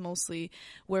think that's mostly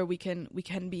where we can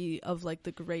be of like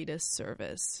the greatest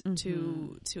service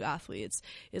to athletes,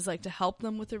 is like to help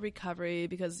them with the recovery,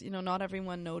 because not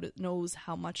everyone knows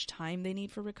how much time they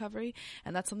need for recovery,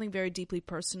 and that's something very deeply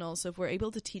personal. So if we're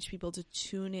able to teach people to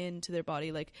tune in to their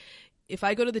body, like, if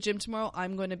I go to the gym tomorrow,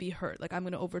 I'm going to be hurt, like I'm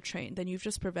going to overtrain, then you've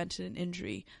just prevented an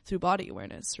injury through body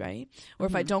awareness, right? Or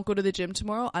if I don't go to the gym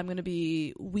tomorrow, I'm going to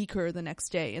be weaker the next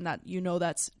day, and that,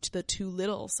 that's the too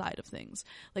little side of things.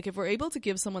 Like, if we're able to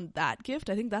give someone that gift,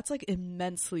 I think that's like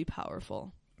immensely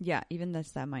powerful. Yeah, even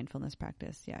that mindfulness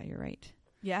practice. Yeah, you're right.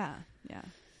 Yeah.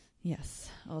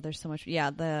 Yes. Oh, there's so much.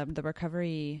 Yeah, the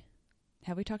recovery.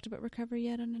 Have we talked about recovery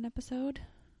yet on an episode?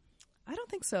 I don't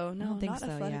think so. No, I don't think not so,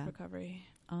 athletic recovery.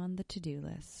 On the to-do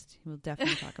list. We'll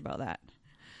definitely talk about that.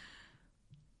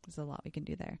 There's a lot we can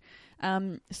do there.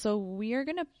 So we are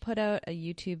going to put out a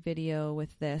YouTube video with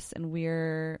this, and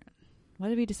what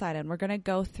did we decide on? We're going to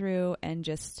go through and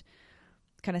just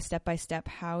kind of step by step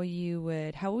how we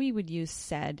would use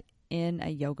SAID in a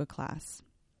yoga class.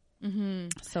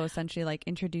 So essentially like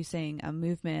introducing a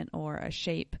movement or a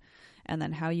shape, and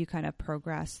then how you kind of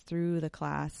progress through the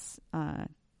class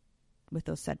with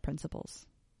those SAID principles.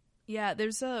 Yeah,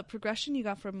 there's a progression you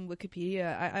got from Wikipedia.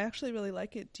 I actually really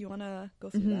like it. Do you want to go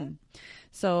through that?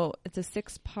 So it's a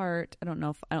 6-part. I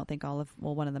don't think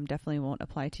one of them definitely won't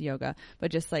apply to yoga,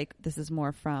 but just like this is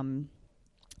more from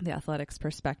the athletics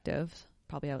perspective,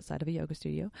 probably outside of a yoga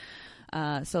studio.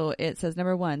 So it says,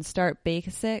 number 1, start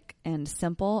basic and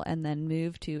simple, and then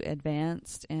move to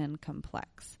advanced and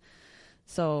complex.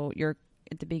 So you're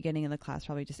at the beginning of the class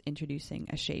probably just introducing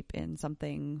a shape in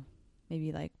something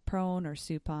maybe like prone or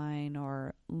supine,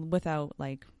 or without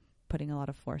like putting a lot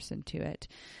of force into it.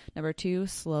 Number 2,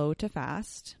 slow to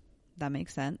fast. That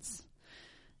makes sense.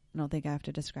 I don't think I have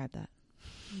to describe that.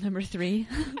 Number 3,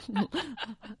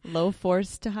 low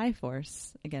force to high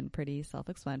force. Again, pretty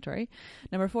self-explanatory.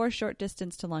 Number 4, short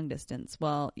distance to long distance.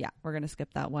 Well, yeah, we're going to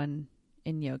skip that one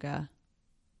in yoga.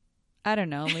 I don't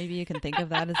know. Maybe you can think of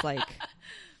that as like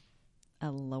a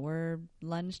lower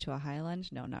lunge to a high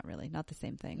lunge. No, not really. Not the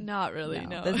same thing. Not really,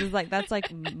 no. This is that's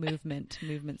like movement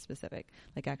specific.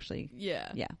 Like actually,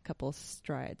 yeah, couple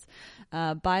strides.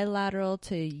 Bilateral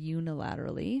to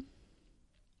unilaterally,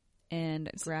 and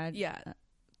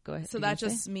go ahead. So that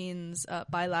just means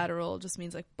bilateral just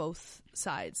means like both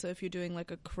sides. So if you're doing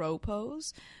like a crow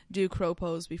pose, do crow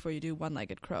pose before you do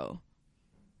one-legged crow.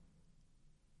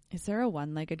 Is there a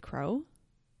one-legged crow?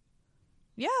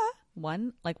 Yeah.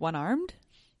 One-armed?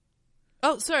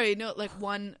 Oh, sorry. No, like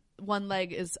one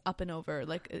leg is up and over.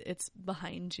 Like it's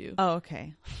behind you. Oh,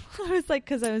 okay. I was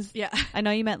like, I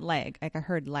know you meant leg. Like I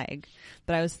heard leg,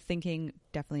 but I was thinking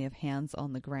definitely of hands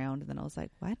on the ground. And then I was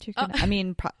like, what? I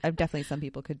mean, definitely some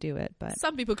people could do it, but.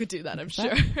 Some people could do that, I'm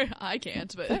sure. I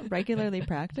can't, but. Is that regularly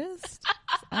practiced?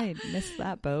 I missed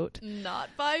that boat. Not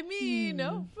by me.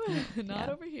 No. Not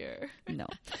over here. No.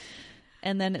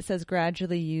 And then it says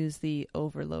gradually use the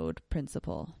overload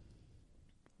principle,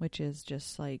 which is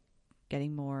just like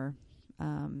getting more,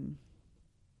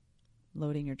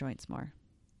 loading your joints more.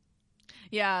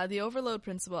 Yeah, the overload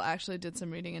principle, I actually did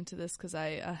some reading into this because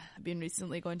I've been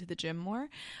recently going to the gym more.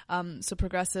 So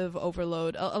progressive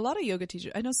overload, a lot of yoga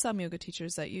teachers, I know some yoga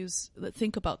teachers that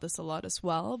think about this a lot as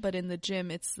well, but in the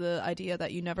gym, it's the idea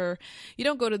that you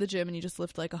don't go to the gym and you just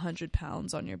lift like 100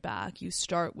 pounds on your back. You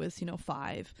start with,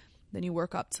 5, then you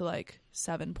work up to like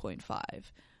 7.5,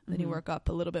 then you work up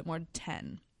a little bit more to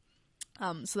 10.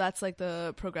 So that's like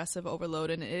the progressive overload,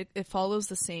 and it follows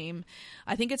the same.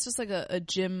 I think it's just like a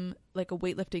gym, like a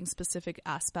weightlifting specific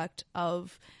aspect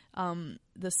of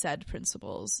the said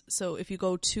principles. So if you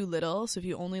go too little, so if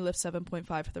you only lift 7.5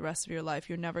 for the rest of your life,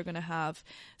 you're never going to have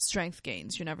strength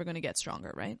gains. You're never going to get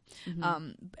stronger, right?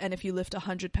 Mm-hmm. And if you lift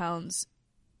 100 pounds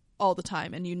all the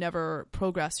time and you never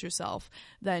progress yourself,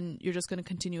 then you're just going to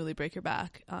continually break your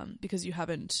back because you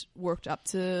haven't worked up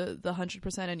to the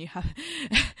 100% and you have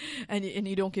and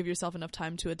you don't give yourself enough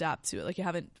time to adapt to it. Like you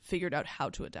haven't figured out how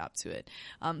to adapt to it.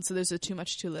 So there's a too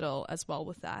much too little as well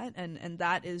with that, and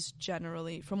that is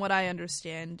generally, from what I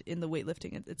understand in the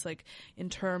weightlifting, it's like in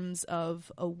terms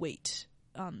of a weight.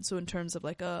 So in terms of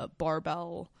like a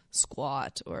barbell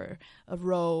squat or a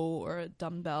row or a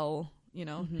dumbbell,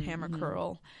 hammer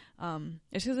curl.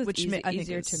 It's because it's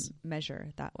easier to measure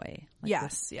that way. Like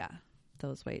yes,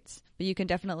 those weights. But you can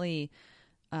definitely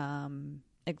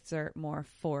exert more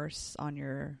force on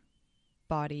your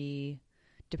body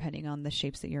depending on the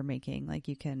shapes that you're making. Like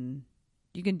you can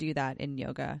do that in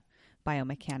yoga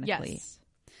biomechanically. Yes.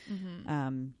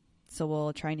 Mm-hmm. So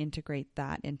we'll try and integrate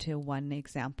that into one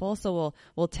example. So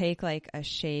we'll take like a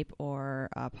shape or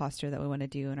a posture that we want to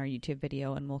do in our YouTube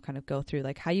video, and we'll kind of go through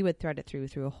like how you would thread it through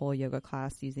a whole yoga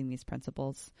class using these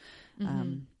principles.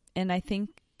 Mm-hmm. And I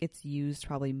think it's used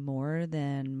probably more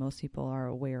than most people are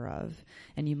aware of.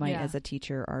 And you might, as a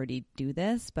teacher, already do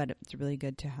this, but it's really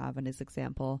good to have an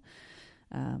example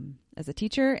as a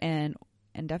teacher, and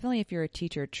definitely if you're a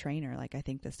teacher trainer, like I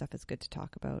think this stuff is good to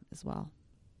talk about as well.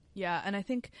 Yeah, and I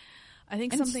think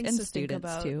something to think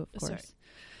about too, of course.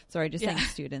 Sorry, just saying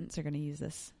students are going to use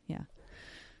this.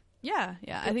 Yeah.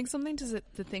 I think something to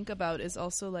think about is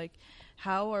also like,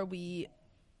 how are we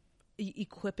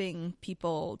equipping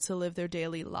people to live their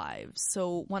daily lives?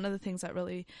 So one of the things that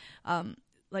really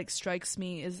strikes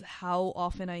me is how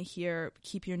often I hear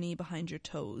keep your knee behind your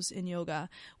toes in yoga,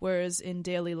 whereas in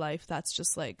daily life that's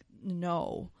just like,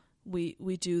 no, we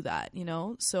do that,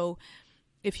 So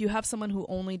if you have someone who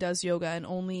only does yoga and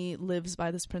only lives by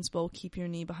this principle, keep your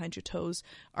knee behind your toes,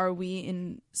 are we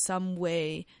in some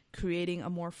way creating a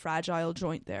more fragile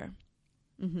joint there?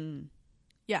 Mm-hmm.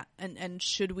 Yeah, and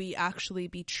should we actually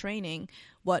be training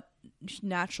what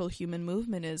natural human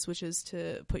movement is, which is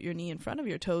to put your knee in front of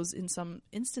your toes in some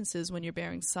instances when you're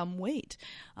bearing some weight,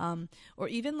 or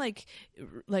even like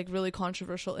really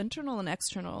controversial internal and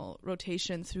external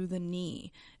rotation through the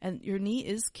knee. And your knee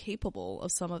is capable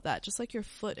of some of that, just like your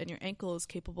foot and your ankle is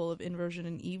capable of inversion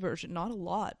and eversion. Not a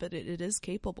lot, but it is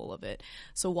capable of it.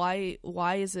 So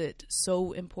why is it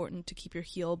so important to keep your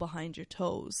heel behind your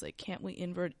toes? Like, can't we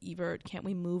invert, evert? Can't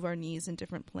we move our knees in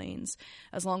different planes,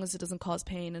 as long as it doesn't cause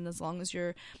pain and as long as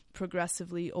you're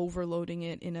progressively overloading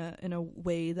it in a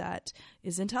way that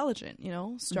is intelligent?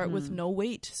 Start with no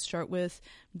weight, start with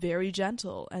very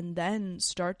gentle, and then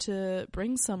start to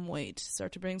bring some weight,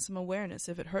 start to bring some awareness.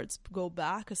 If it hurts, go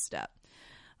back a step.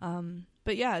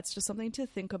 But yeah, it's just something to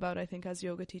think about, I think, as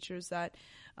yoga teachers, that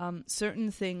certain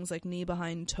things like knee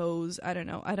behind toes, I don't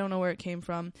know where it came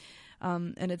from,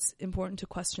 and it's important to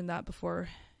question that before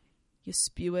you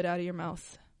spew it out of your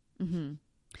mouth. Mm-hmm.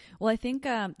 Well, I think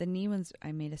the knee ones,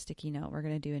 I made a sticky note. We're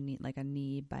going to do a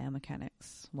knee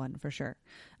biomechanics one for sure.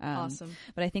 Awesome.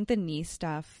 But I think the knee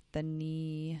stuff,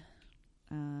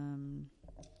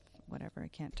 whatever, I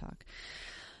can't talk.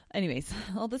 Anyways,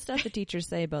 all the stuff the teachers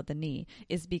say about the knee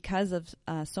is because of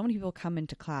so many people come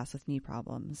into class with knee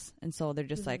problems. And so they're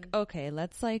just like, okay,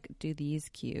 let's do these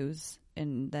cues.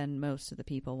 And then most of the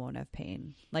people won't have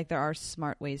pain. Like, there are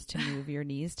smart ways to move your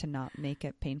knees to not make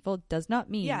it painful. Does not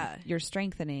mean you're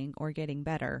strengthening or getting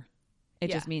better.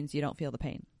 It just means you don't feel the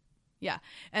pain. Yeah.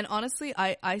 And honestly,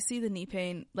 I see the knee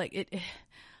pain,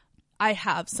 I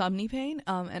have some knee pain,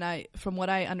 and from what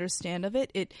I understand of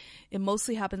it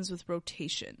mostly happens with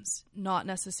rotations, not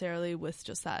necessarily with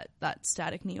just that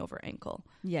static knee over ankle.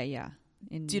 Yeah, yeah.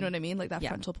 Do you know what I mean? Like that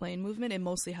frontal plane movement, it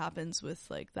mostly happens with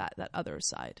that other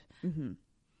side. Mm-hmm.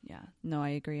 Yeah. No, I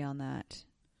agree on that.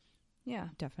 Yeah,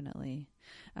 definitely.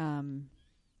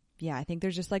 Yeah, I think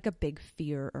there's just a big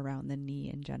fear around the knee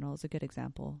in general is a good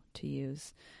example to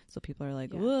use. So people are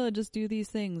like, "Whoa, just do these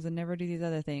things and never do these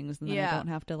other things, and then I don't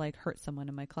have to hurt someone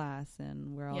in my class,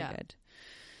 and we're all good."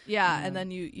 Yeah, and then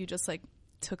you just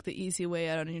took the easy way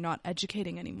out, and you're not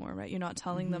educating anymore, right? You're not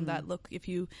telling them that, look, if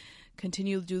you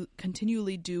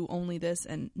continually do only this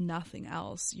and nothing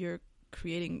else, you're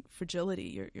creating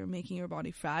fragility. You're making your body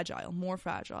fragile, more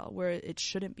fragile, where it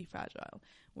shouldn't be fragile.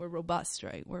 We're robust,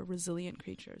 right? We're resilient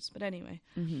creatures. But anyway,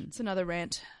 it's another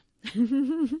rant.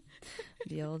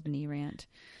 The old knee rant.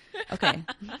 Okay.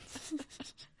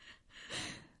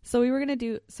 So we were going to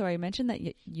do, so I mentioned that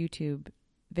YouTube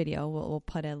video we'll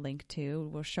put a link to.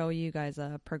 We'll show you guys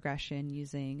a progression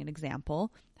using an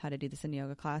example, how to do this in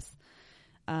yoga class.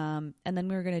 And then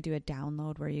we were going to do a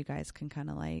download where you guys can kind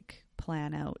of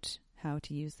plan out how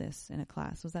to use this in a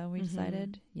class. Was that what we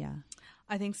decided? Yeah.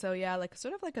 I think so, yeah.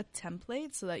 Sort of a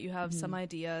template so that you have some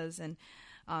ideas, and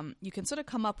you can sort of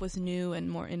come up with new and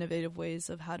more innovative ways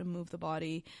of how to move the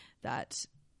body that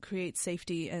create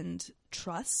safety and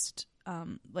trust.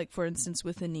 For instance,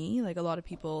 with the knee, a lot of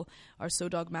people are so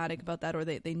dogmatic about that, or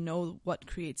they know what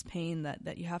creates pain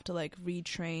that you have to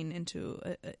retrain into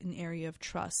an area of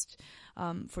trust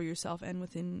for yourself and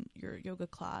within your yoga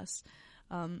class.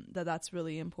 That's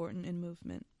really important in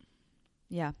movement.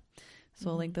 Yeah. So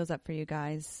we'll link those up for you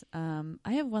guys.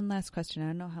 I have one last question. I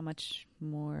don't know how much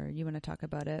more you want to talk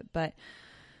about it, but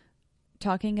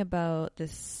talking about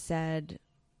the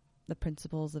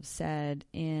principles of SED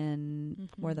in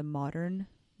more the modern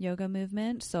yoga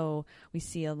movement. So we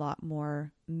see a lot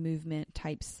more movement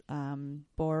types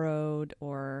borrowed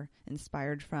or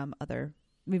inspired from other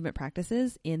movement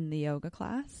practices in the yoga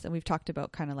class. And we've talked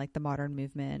about kind of the modern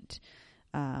movement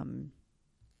and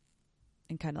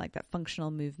kind of that functional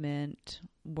movement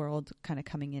world kind of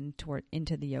coming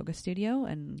into the yoga studio.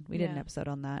 And we did an episode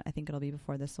on that. I think it'll be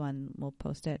before this one. We'll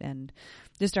post it and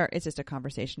it's just a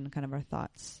conversation, kind of our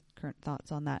current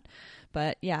thoughts on that.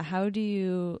 But yeah, how do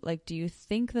you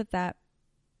think that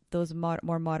those more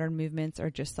modern movements are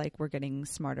just we're getting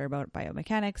smarter about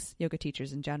biomechanics, yoga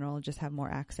teachers in general just have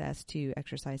more access to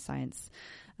exercise science?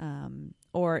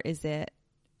 Or is it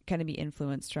kind of be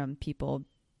influenced from people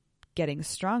getting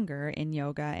stronger in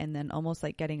yoga and then almost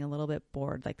getting a little bit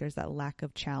bored, there's that lack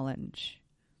of challenge?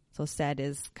 So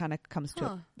SED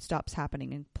stops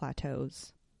happening and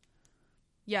plateaus.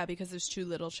 Yeah, because there's too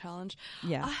little challenge.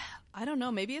 Yeah. I don't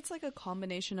know. Maybe it's a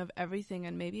combination of everything,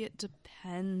 and maybe it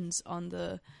depends on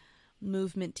the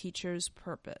movement teacher's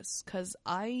purpose. Because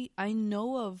I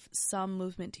know of some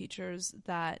movement teachers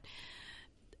that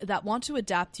want to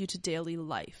adapt you to daily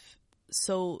life.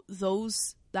 So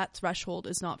that threshold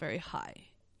is not very high.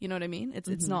 You know what I mean?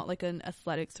 It's not an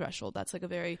athletic threshold. That's a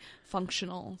very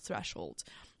functional threshold.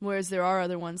 Whereas there are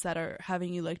other ones that are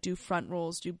having you do front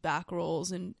rolls, do back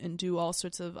rolls, and do all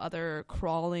sorts of other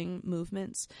crawling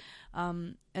movements.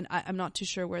 And I'm not too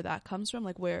sure where that comes from.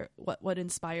 What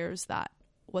inspires that?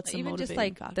 What's the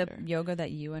motivating factor? The yoga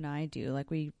that you and I do,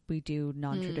 we do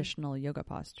non-traditional yoga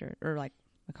posture, or I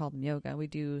call them yoga. We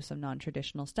do some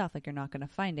non-traditional stuff. You're not going to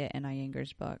find it in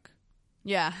Iyengar's book.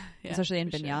 Yeah. Especially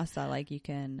in vinyasa, sure. You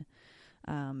can,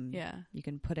 you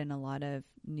can put in a lot of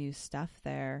new stuff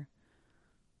there.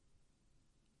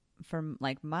 From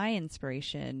my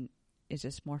inspiration is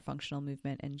just more functional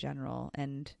movement in general,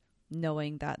 and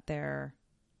knowing that I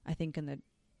think in the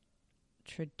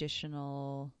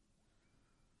traditional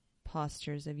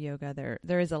postures of yoga,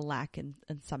 there is a lack in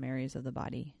some areas of the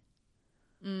body.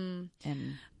 And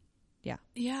I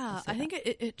think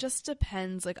it just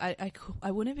depends. I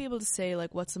wouldn't be able to say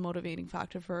what's the motivating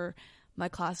factor for my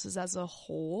classes as a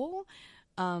whole.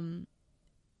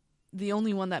 the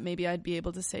only one that maybe I'd be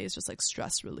able to say is just like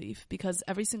stress relief, because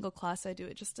every single class I do,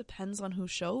 it just depends on who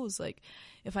shows. Like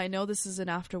if I know this is an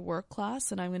after work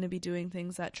class and I'm going to be doing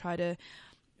things that try to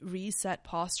reset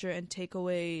posture and take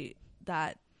away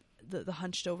that the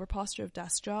hunched over posture of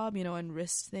desk job, you know, and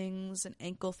wrist things and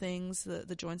ankle things,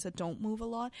 the joints that don't move a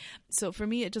lot. So for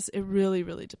me, it really,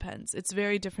 really depends. It's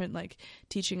very different, like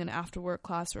teaching an after work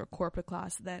class or a corporate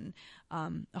class than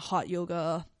a hot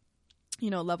yoga, you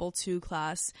know, level 2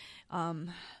 class but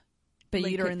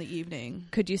later in the evening.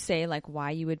 Could you say like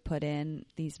why you would put in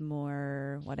these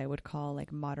more, what I would call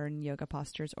like modern yoga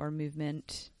postures or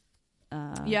movement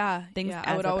things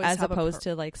as opposed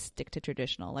to like stick to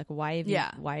traditional? Like why have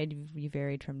you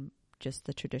varied from just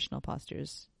the traditional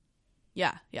postures?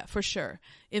 Yeah, for sure.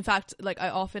 In fact, like I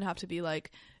often have to be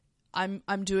like, I'm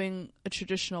doing a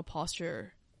traditional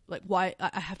posture. Like why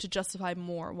I have to justify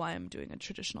more why I'm doing a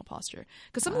traditional posture,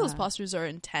 because some of those postures are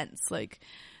intense. Like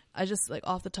I just, like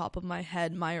off the top of my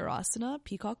head, Asana,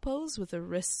 peacock pose with the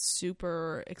wrists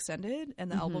super extended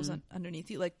and the elbows underneath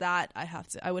you, like that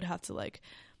I would have to like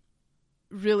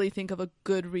really think of a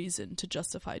good reason to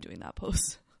justify doing that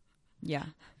pose. Yeah.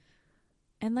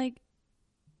 And like,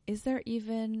 is there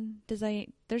even,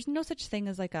 there's no such thing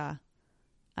as like a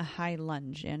high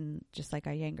lunge in just like a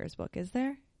Yanger's book, is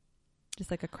there? Just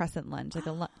like a crescent lunge, like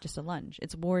just a lunge.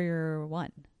 It's Warrior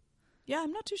 1. Yeah,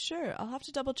 I'm not too sure. I'll have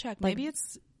to double check. Like, maybe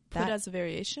it's put as a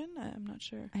variation. I'm not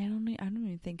sure. I don't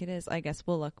even think it is. I guess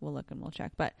we'll look and we'll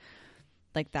check. But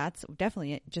like that's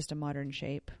definitely just a modern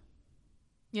shape.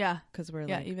 Yeah, because we're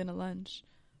like, even a lunge.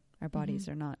 Our bodies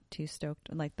are not too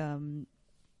stoked. Like the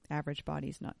average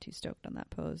body's not too stoked on that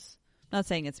pose. Not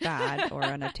saying it's bad or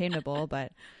unattainable,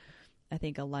 but I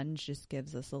think a lunge just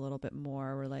gives us a little bit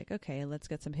more. We're like, okay, let's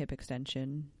get some hip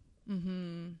extension,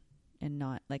 and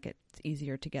not like it's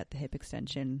easier to get the hip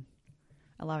extension,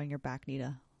 allowing your back knee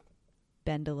to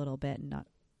bend a little bit and not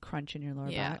crunch in your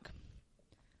lower back.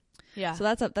 Yeah. So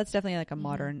that's definitely like a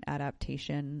modern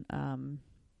adaptation.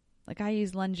 Like I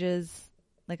use lunges,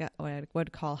 like what I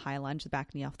would call high lunge, the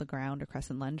back knee off the ground, or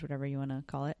crescent lunge, whatever you want to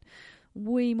call it,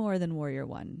 way more than Warrior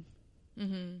 1.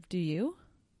 Do you?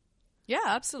 Yeah,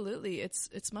 absolutely.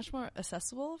 It's much more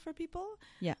accessible for people.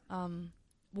 Yeah.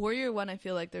 Warrior 1, I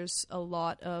feel like there's a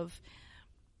lot of,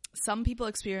 some people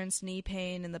experience knee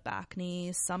pain in the back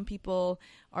knee. Some people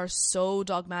are so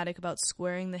dogmatic about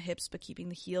squaring the hips but keeping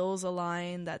the heels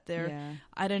aligned that they're,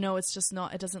 I don't know, it's just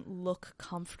not, it doesn't look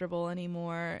comfortable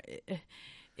anymore.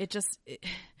 If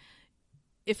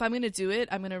I'm going to do it,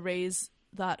 I'm going to raise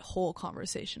that whole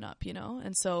conversation up, you know?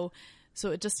 And so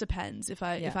it just depends. If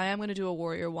I am going to do a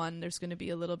Warrior 1, there's going to be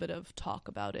a little bit of talk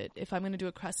about it. If I'm going to do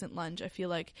a crescent lunge, I feel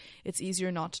like it's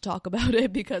easier not to talk about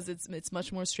it because it's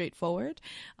much more straightforward,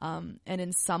 and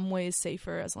in some ways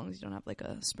safer, as long as you don't have like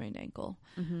a sprained ankle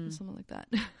or something like that.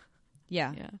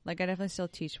 Yeah. Like I definitely still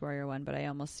teach Warrior 1, but I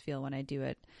almost feel when I do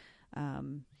it,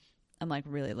 I'm like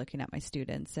really looking at my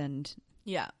students, and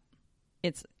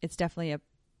it's definitely a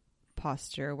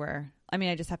posture where, I mean,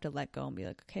 I just have to let go and be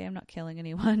like, okay, I'm not killing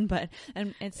anyone,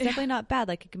 and it's definitely not bad.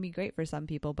 Like it can be great for some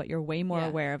people, but you're way more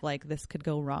aware of like, this could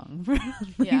go wrong.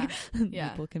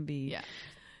 People can be.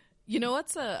 You know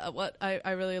what's what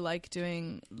I really like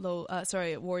doing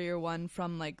Warrior 1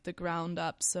 from like the ground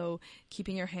up. So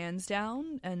keeping your hands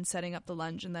down and setting up the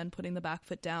lunge, and then putting the back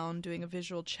foot down, doing a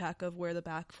visual check of where the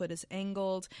back foot is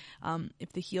angled,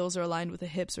 if the heels are aligned with the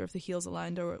hips, or if the heels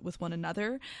aligned with one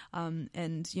another,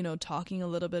 and you know, talking a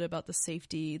little bit about the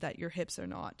safety that your hips are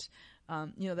not,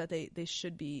 you know, that they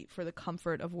should be, for the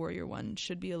comfort of Warrior 1,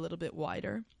 should be a little bit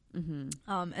wider.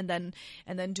 And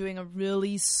then doing a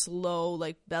really slow,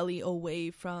 like belly away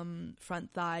from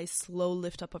front thigh, slow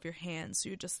lift up of your hands. So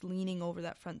you're just leaning over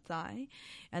that front thigh,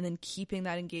 and then keeping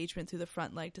that engagement through the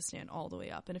front leg to stand all the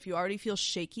way up. And if you already feel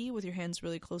shaky with your hands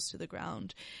really close to the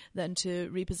ground, then to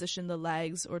reposition the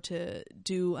legs, or to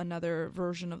do another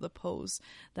version of the pose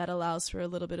that allows for a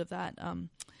little bit of that,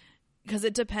 because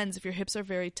it depends. If your hips are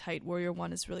very tight, Warrior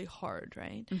 1 is really hard,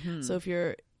 right? So if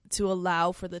you're to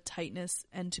allow for the tightness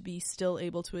and to be still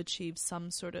able to achieve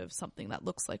some sort of something that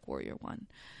looks like Warrior 1.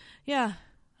 Yeah,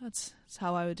 that's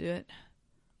how I would do it.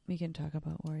 We can talk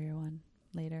about Warrior 1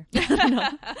 later. No,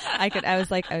 I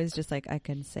was just like, I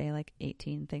can say like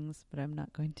 18 things, but I'm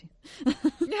not going to.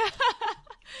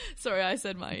 Sorry, I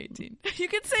said my 18. You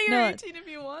can say your 18 if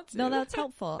you want to. No, that's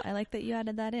helpful. I like that you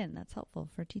added that in. That's helpful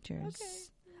for teachers. Okay.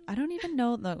 I don't even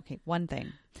know. Okay, one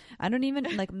thing. I don't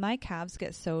even, like, my calves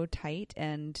get so tight.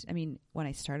 And I mean, when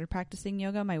I started practicing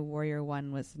yoga, my Warrior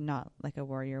 1 was not like a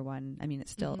Warrior 1. I mean, it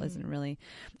still isn't really.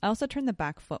 I also turn the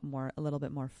back foot a little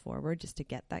bit more forward just to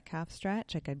get that calf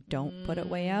stretch. Like, I don't put it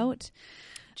way out.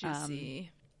 Juicy.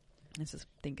 I just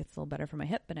think it's a little better for my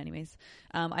hip. But anyways,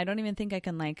 I don't even think I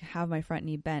can like have my front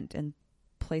knee bent and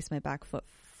place my back foot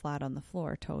flat on the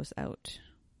floor, toes out.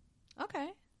 Okay.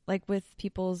 Like with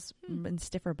people's in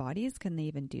stiffer bodies, can they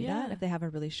even do that if they have a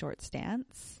really short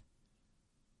stance?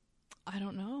 I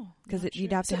don't know. Because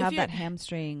you'd have to have that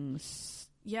hamstring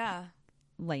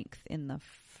length in the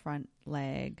front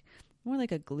leg. More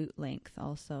like a glute length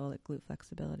also, like glute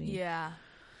flexibility. Yeah.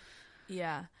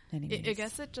 Yeah. I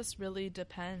guess it just really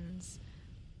depends.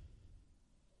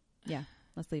 Yeah.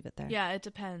 Let's leave it there. Yeah, it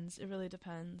depends. It really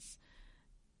depends.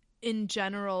 In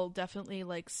general, definitely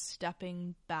like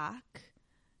stepping back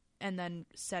and then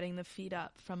setting the feet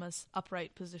up from a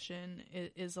upright position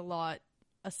is a lot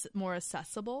more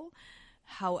accessible.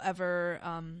 However,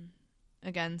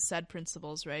 again, said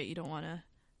principles, right? You don't want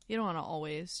to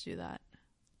always do that.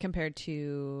 Compared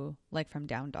to like from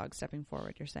down dog stepping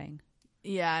forward, you're saying?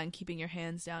 Yeah, and keeping your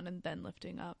hands down and then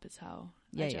lifting up is how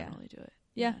I generally do it.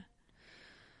 Yeah.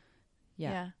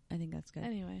 I think that's good.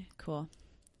 Anyway. Cool.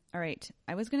 All right.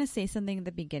 I was going to say something at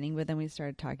the beginning, but then we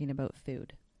started talking about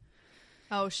food.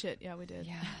 Oh, shit. Yeah, we did.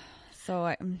 Yeah. So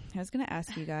I was going to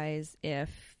ask you guys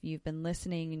if you've been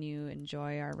listening and you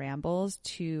enjoy our rambles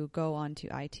to go onto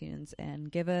iTunes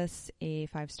and give us a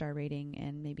 5-star rating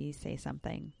and maybe say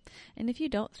something. And if you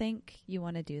don't think you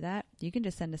want to do that, you can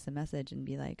just send us a message and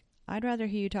be like, I'd rather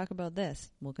hear you talk about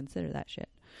this. We'll consider that shit.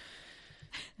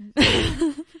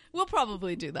 We'll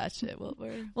probably do that shit.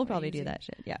 We'll probably do that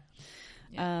shit. Yeah.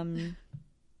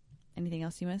 Anything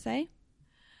else you want to say?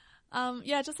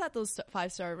 Just that those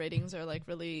 5-star ratings are like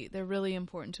they're really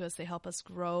important to us. They help us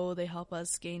grow. They help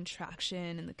us gain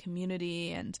traction in the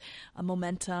community and a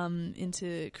momentum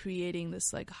into creating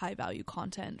this like high value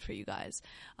content for you guys.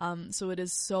 So it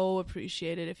is so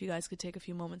appreciated if you guys could take a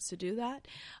few moments to do that.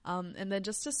 And then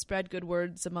just to spread good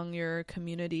words among your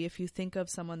community. If you think of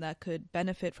someone that could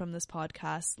benefit from this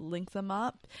podcast, link them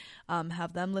up,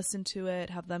 have them listen to it,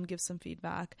 have them give some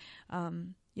feedback.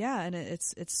 And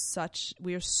it's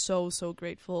we are so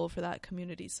grateful for that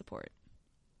community support.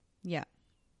 Yeah.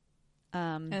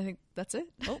 And I think that's it.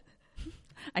 Oh,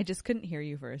 I just couldn't hear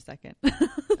you for a second.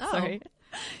 Sorry.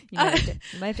 You might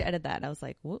have to edit that. I was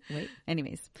like, wait.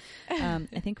 Anyways, I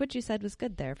think what you said was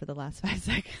good there for the last 5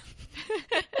 seconds.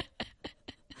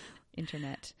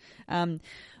 Internet. One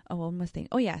more thing.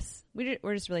 Oh, yes. We're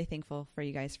just really thankful for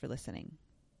you guys for listening.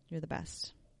 You're the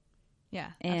best.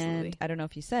 Yeah, and absolutely. I don't know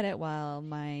if you said it while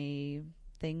my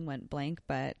thing went blank,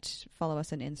 but follow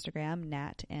us on Instagram,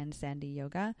 Nat and Sandy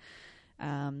Yoga.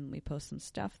 We post some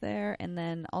stuff there. And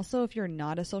then also if you're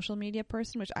not a social media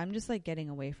person, which I'm just like getting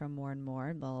away from more and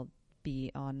more, they'll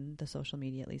be on the social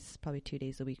media at least probably 2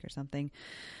 days a week or something.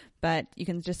 But you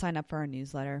can just sign up for our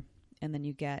newsletter and then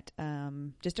you get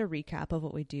just a recap of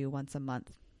what we do once a month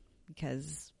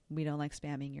because we don't like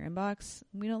spamming your inbox.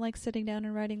 We don't like sitting down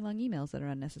and writing long emails that are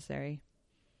unnecessary.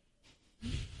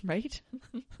 Right?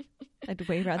 I'd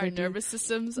way rather Our nervous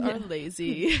systems are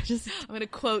lazy. I'm going to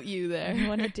quote you there. I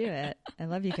want to do it. I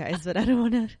love you guys, but I don't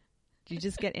want to. You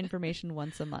just get information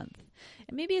once a month.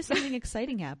 And maybe if something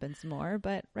exciting happens more,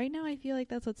 but right now I feel like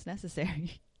that's what's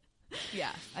necessary.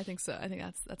 Yeah, I think so. I think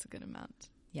that's a good amount.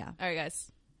 Yeah. All right,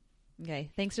 guys. Okay.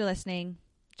 Thanks for listening.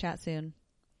 Chat soon.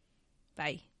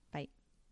 Bye.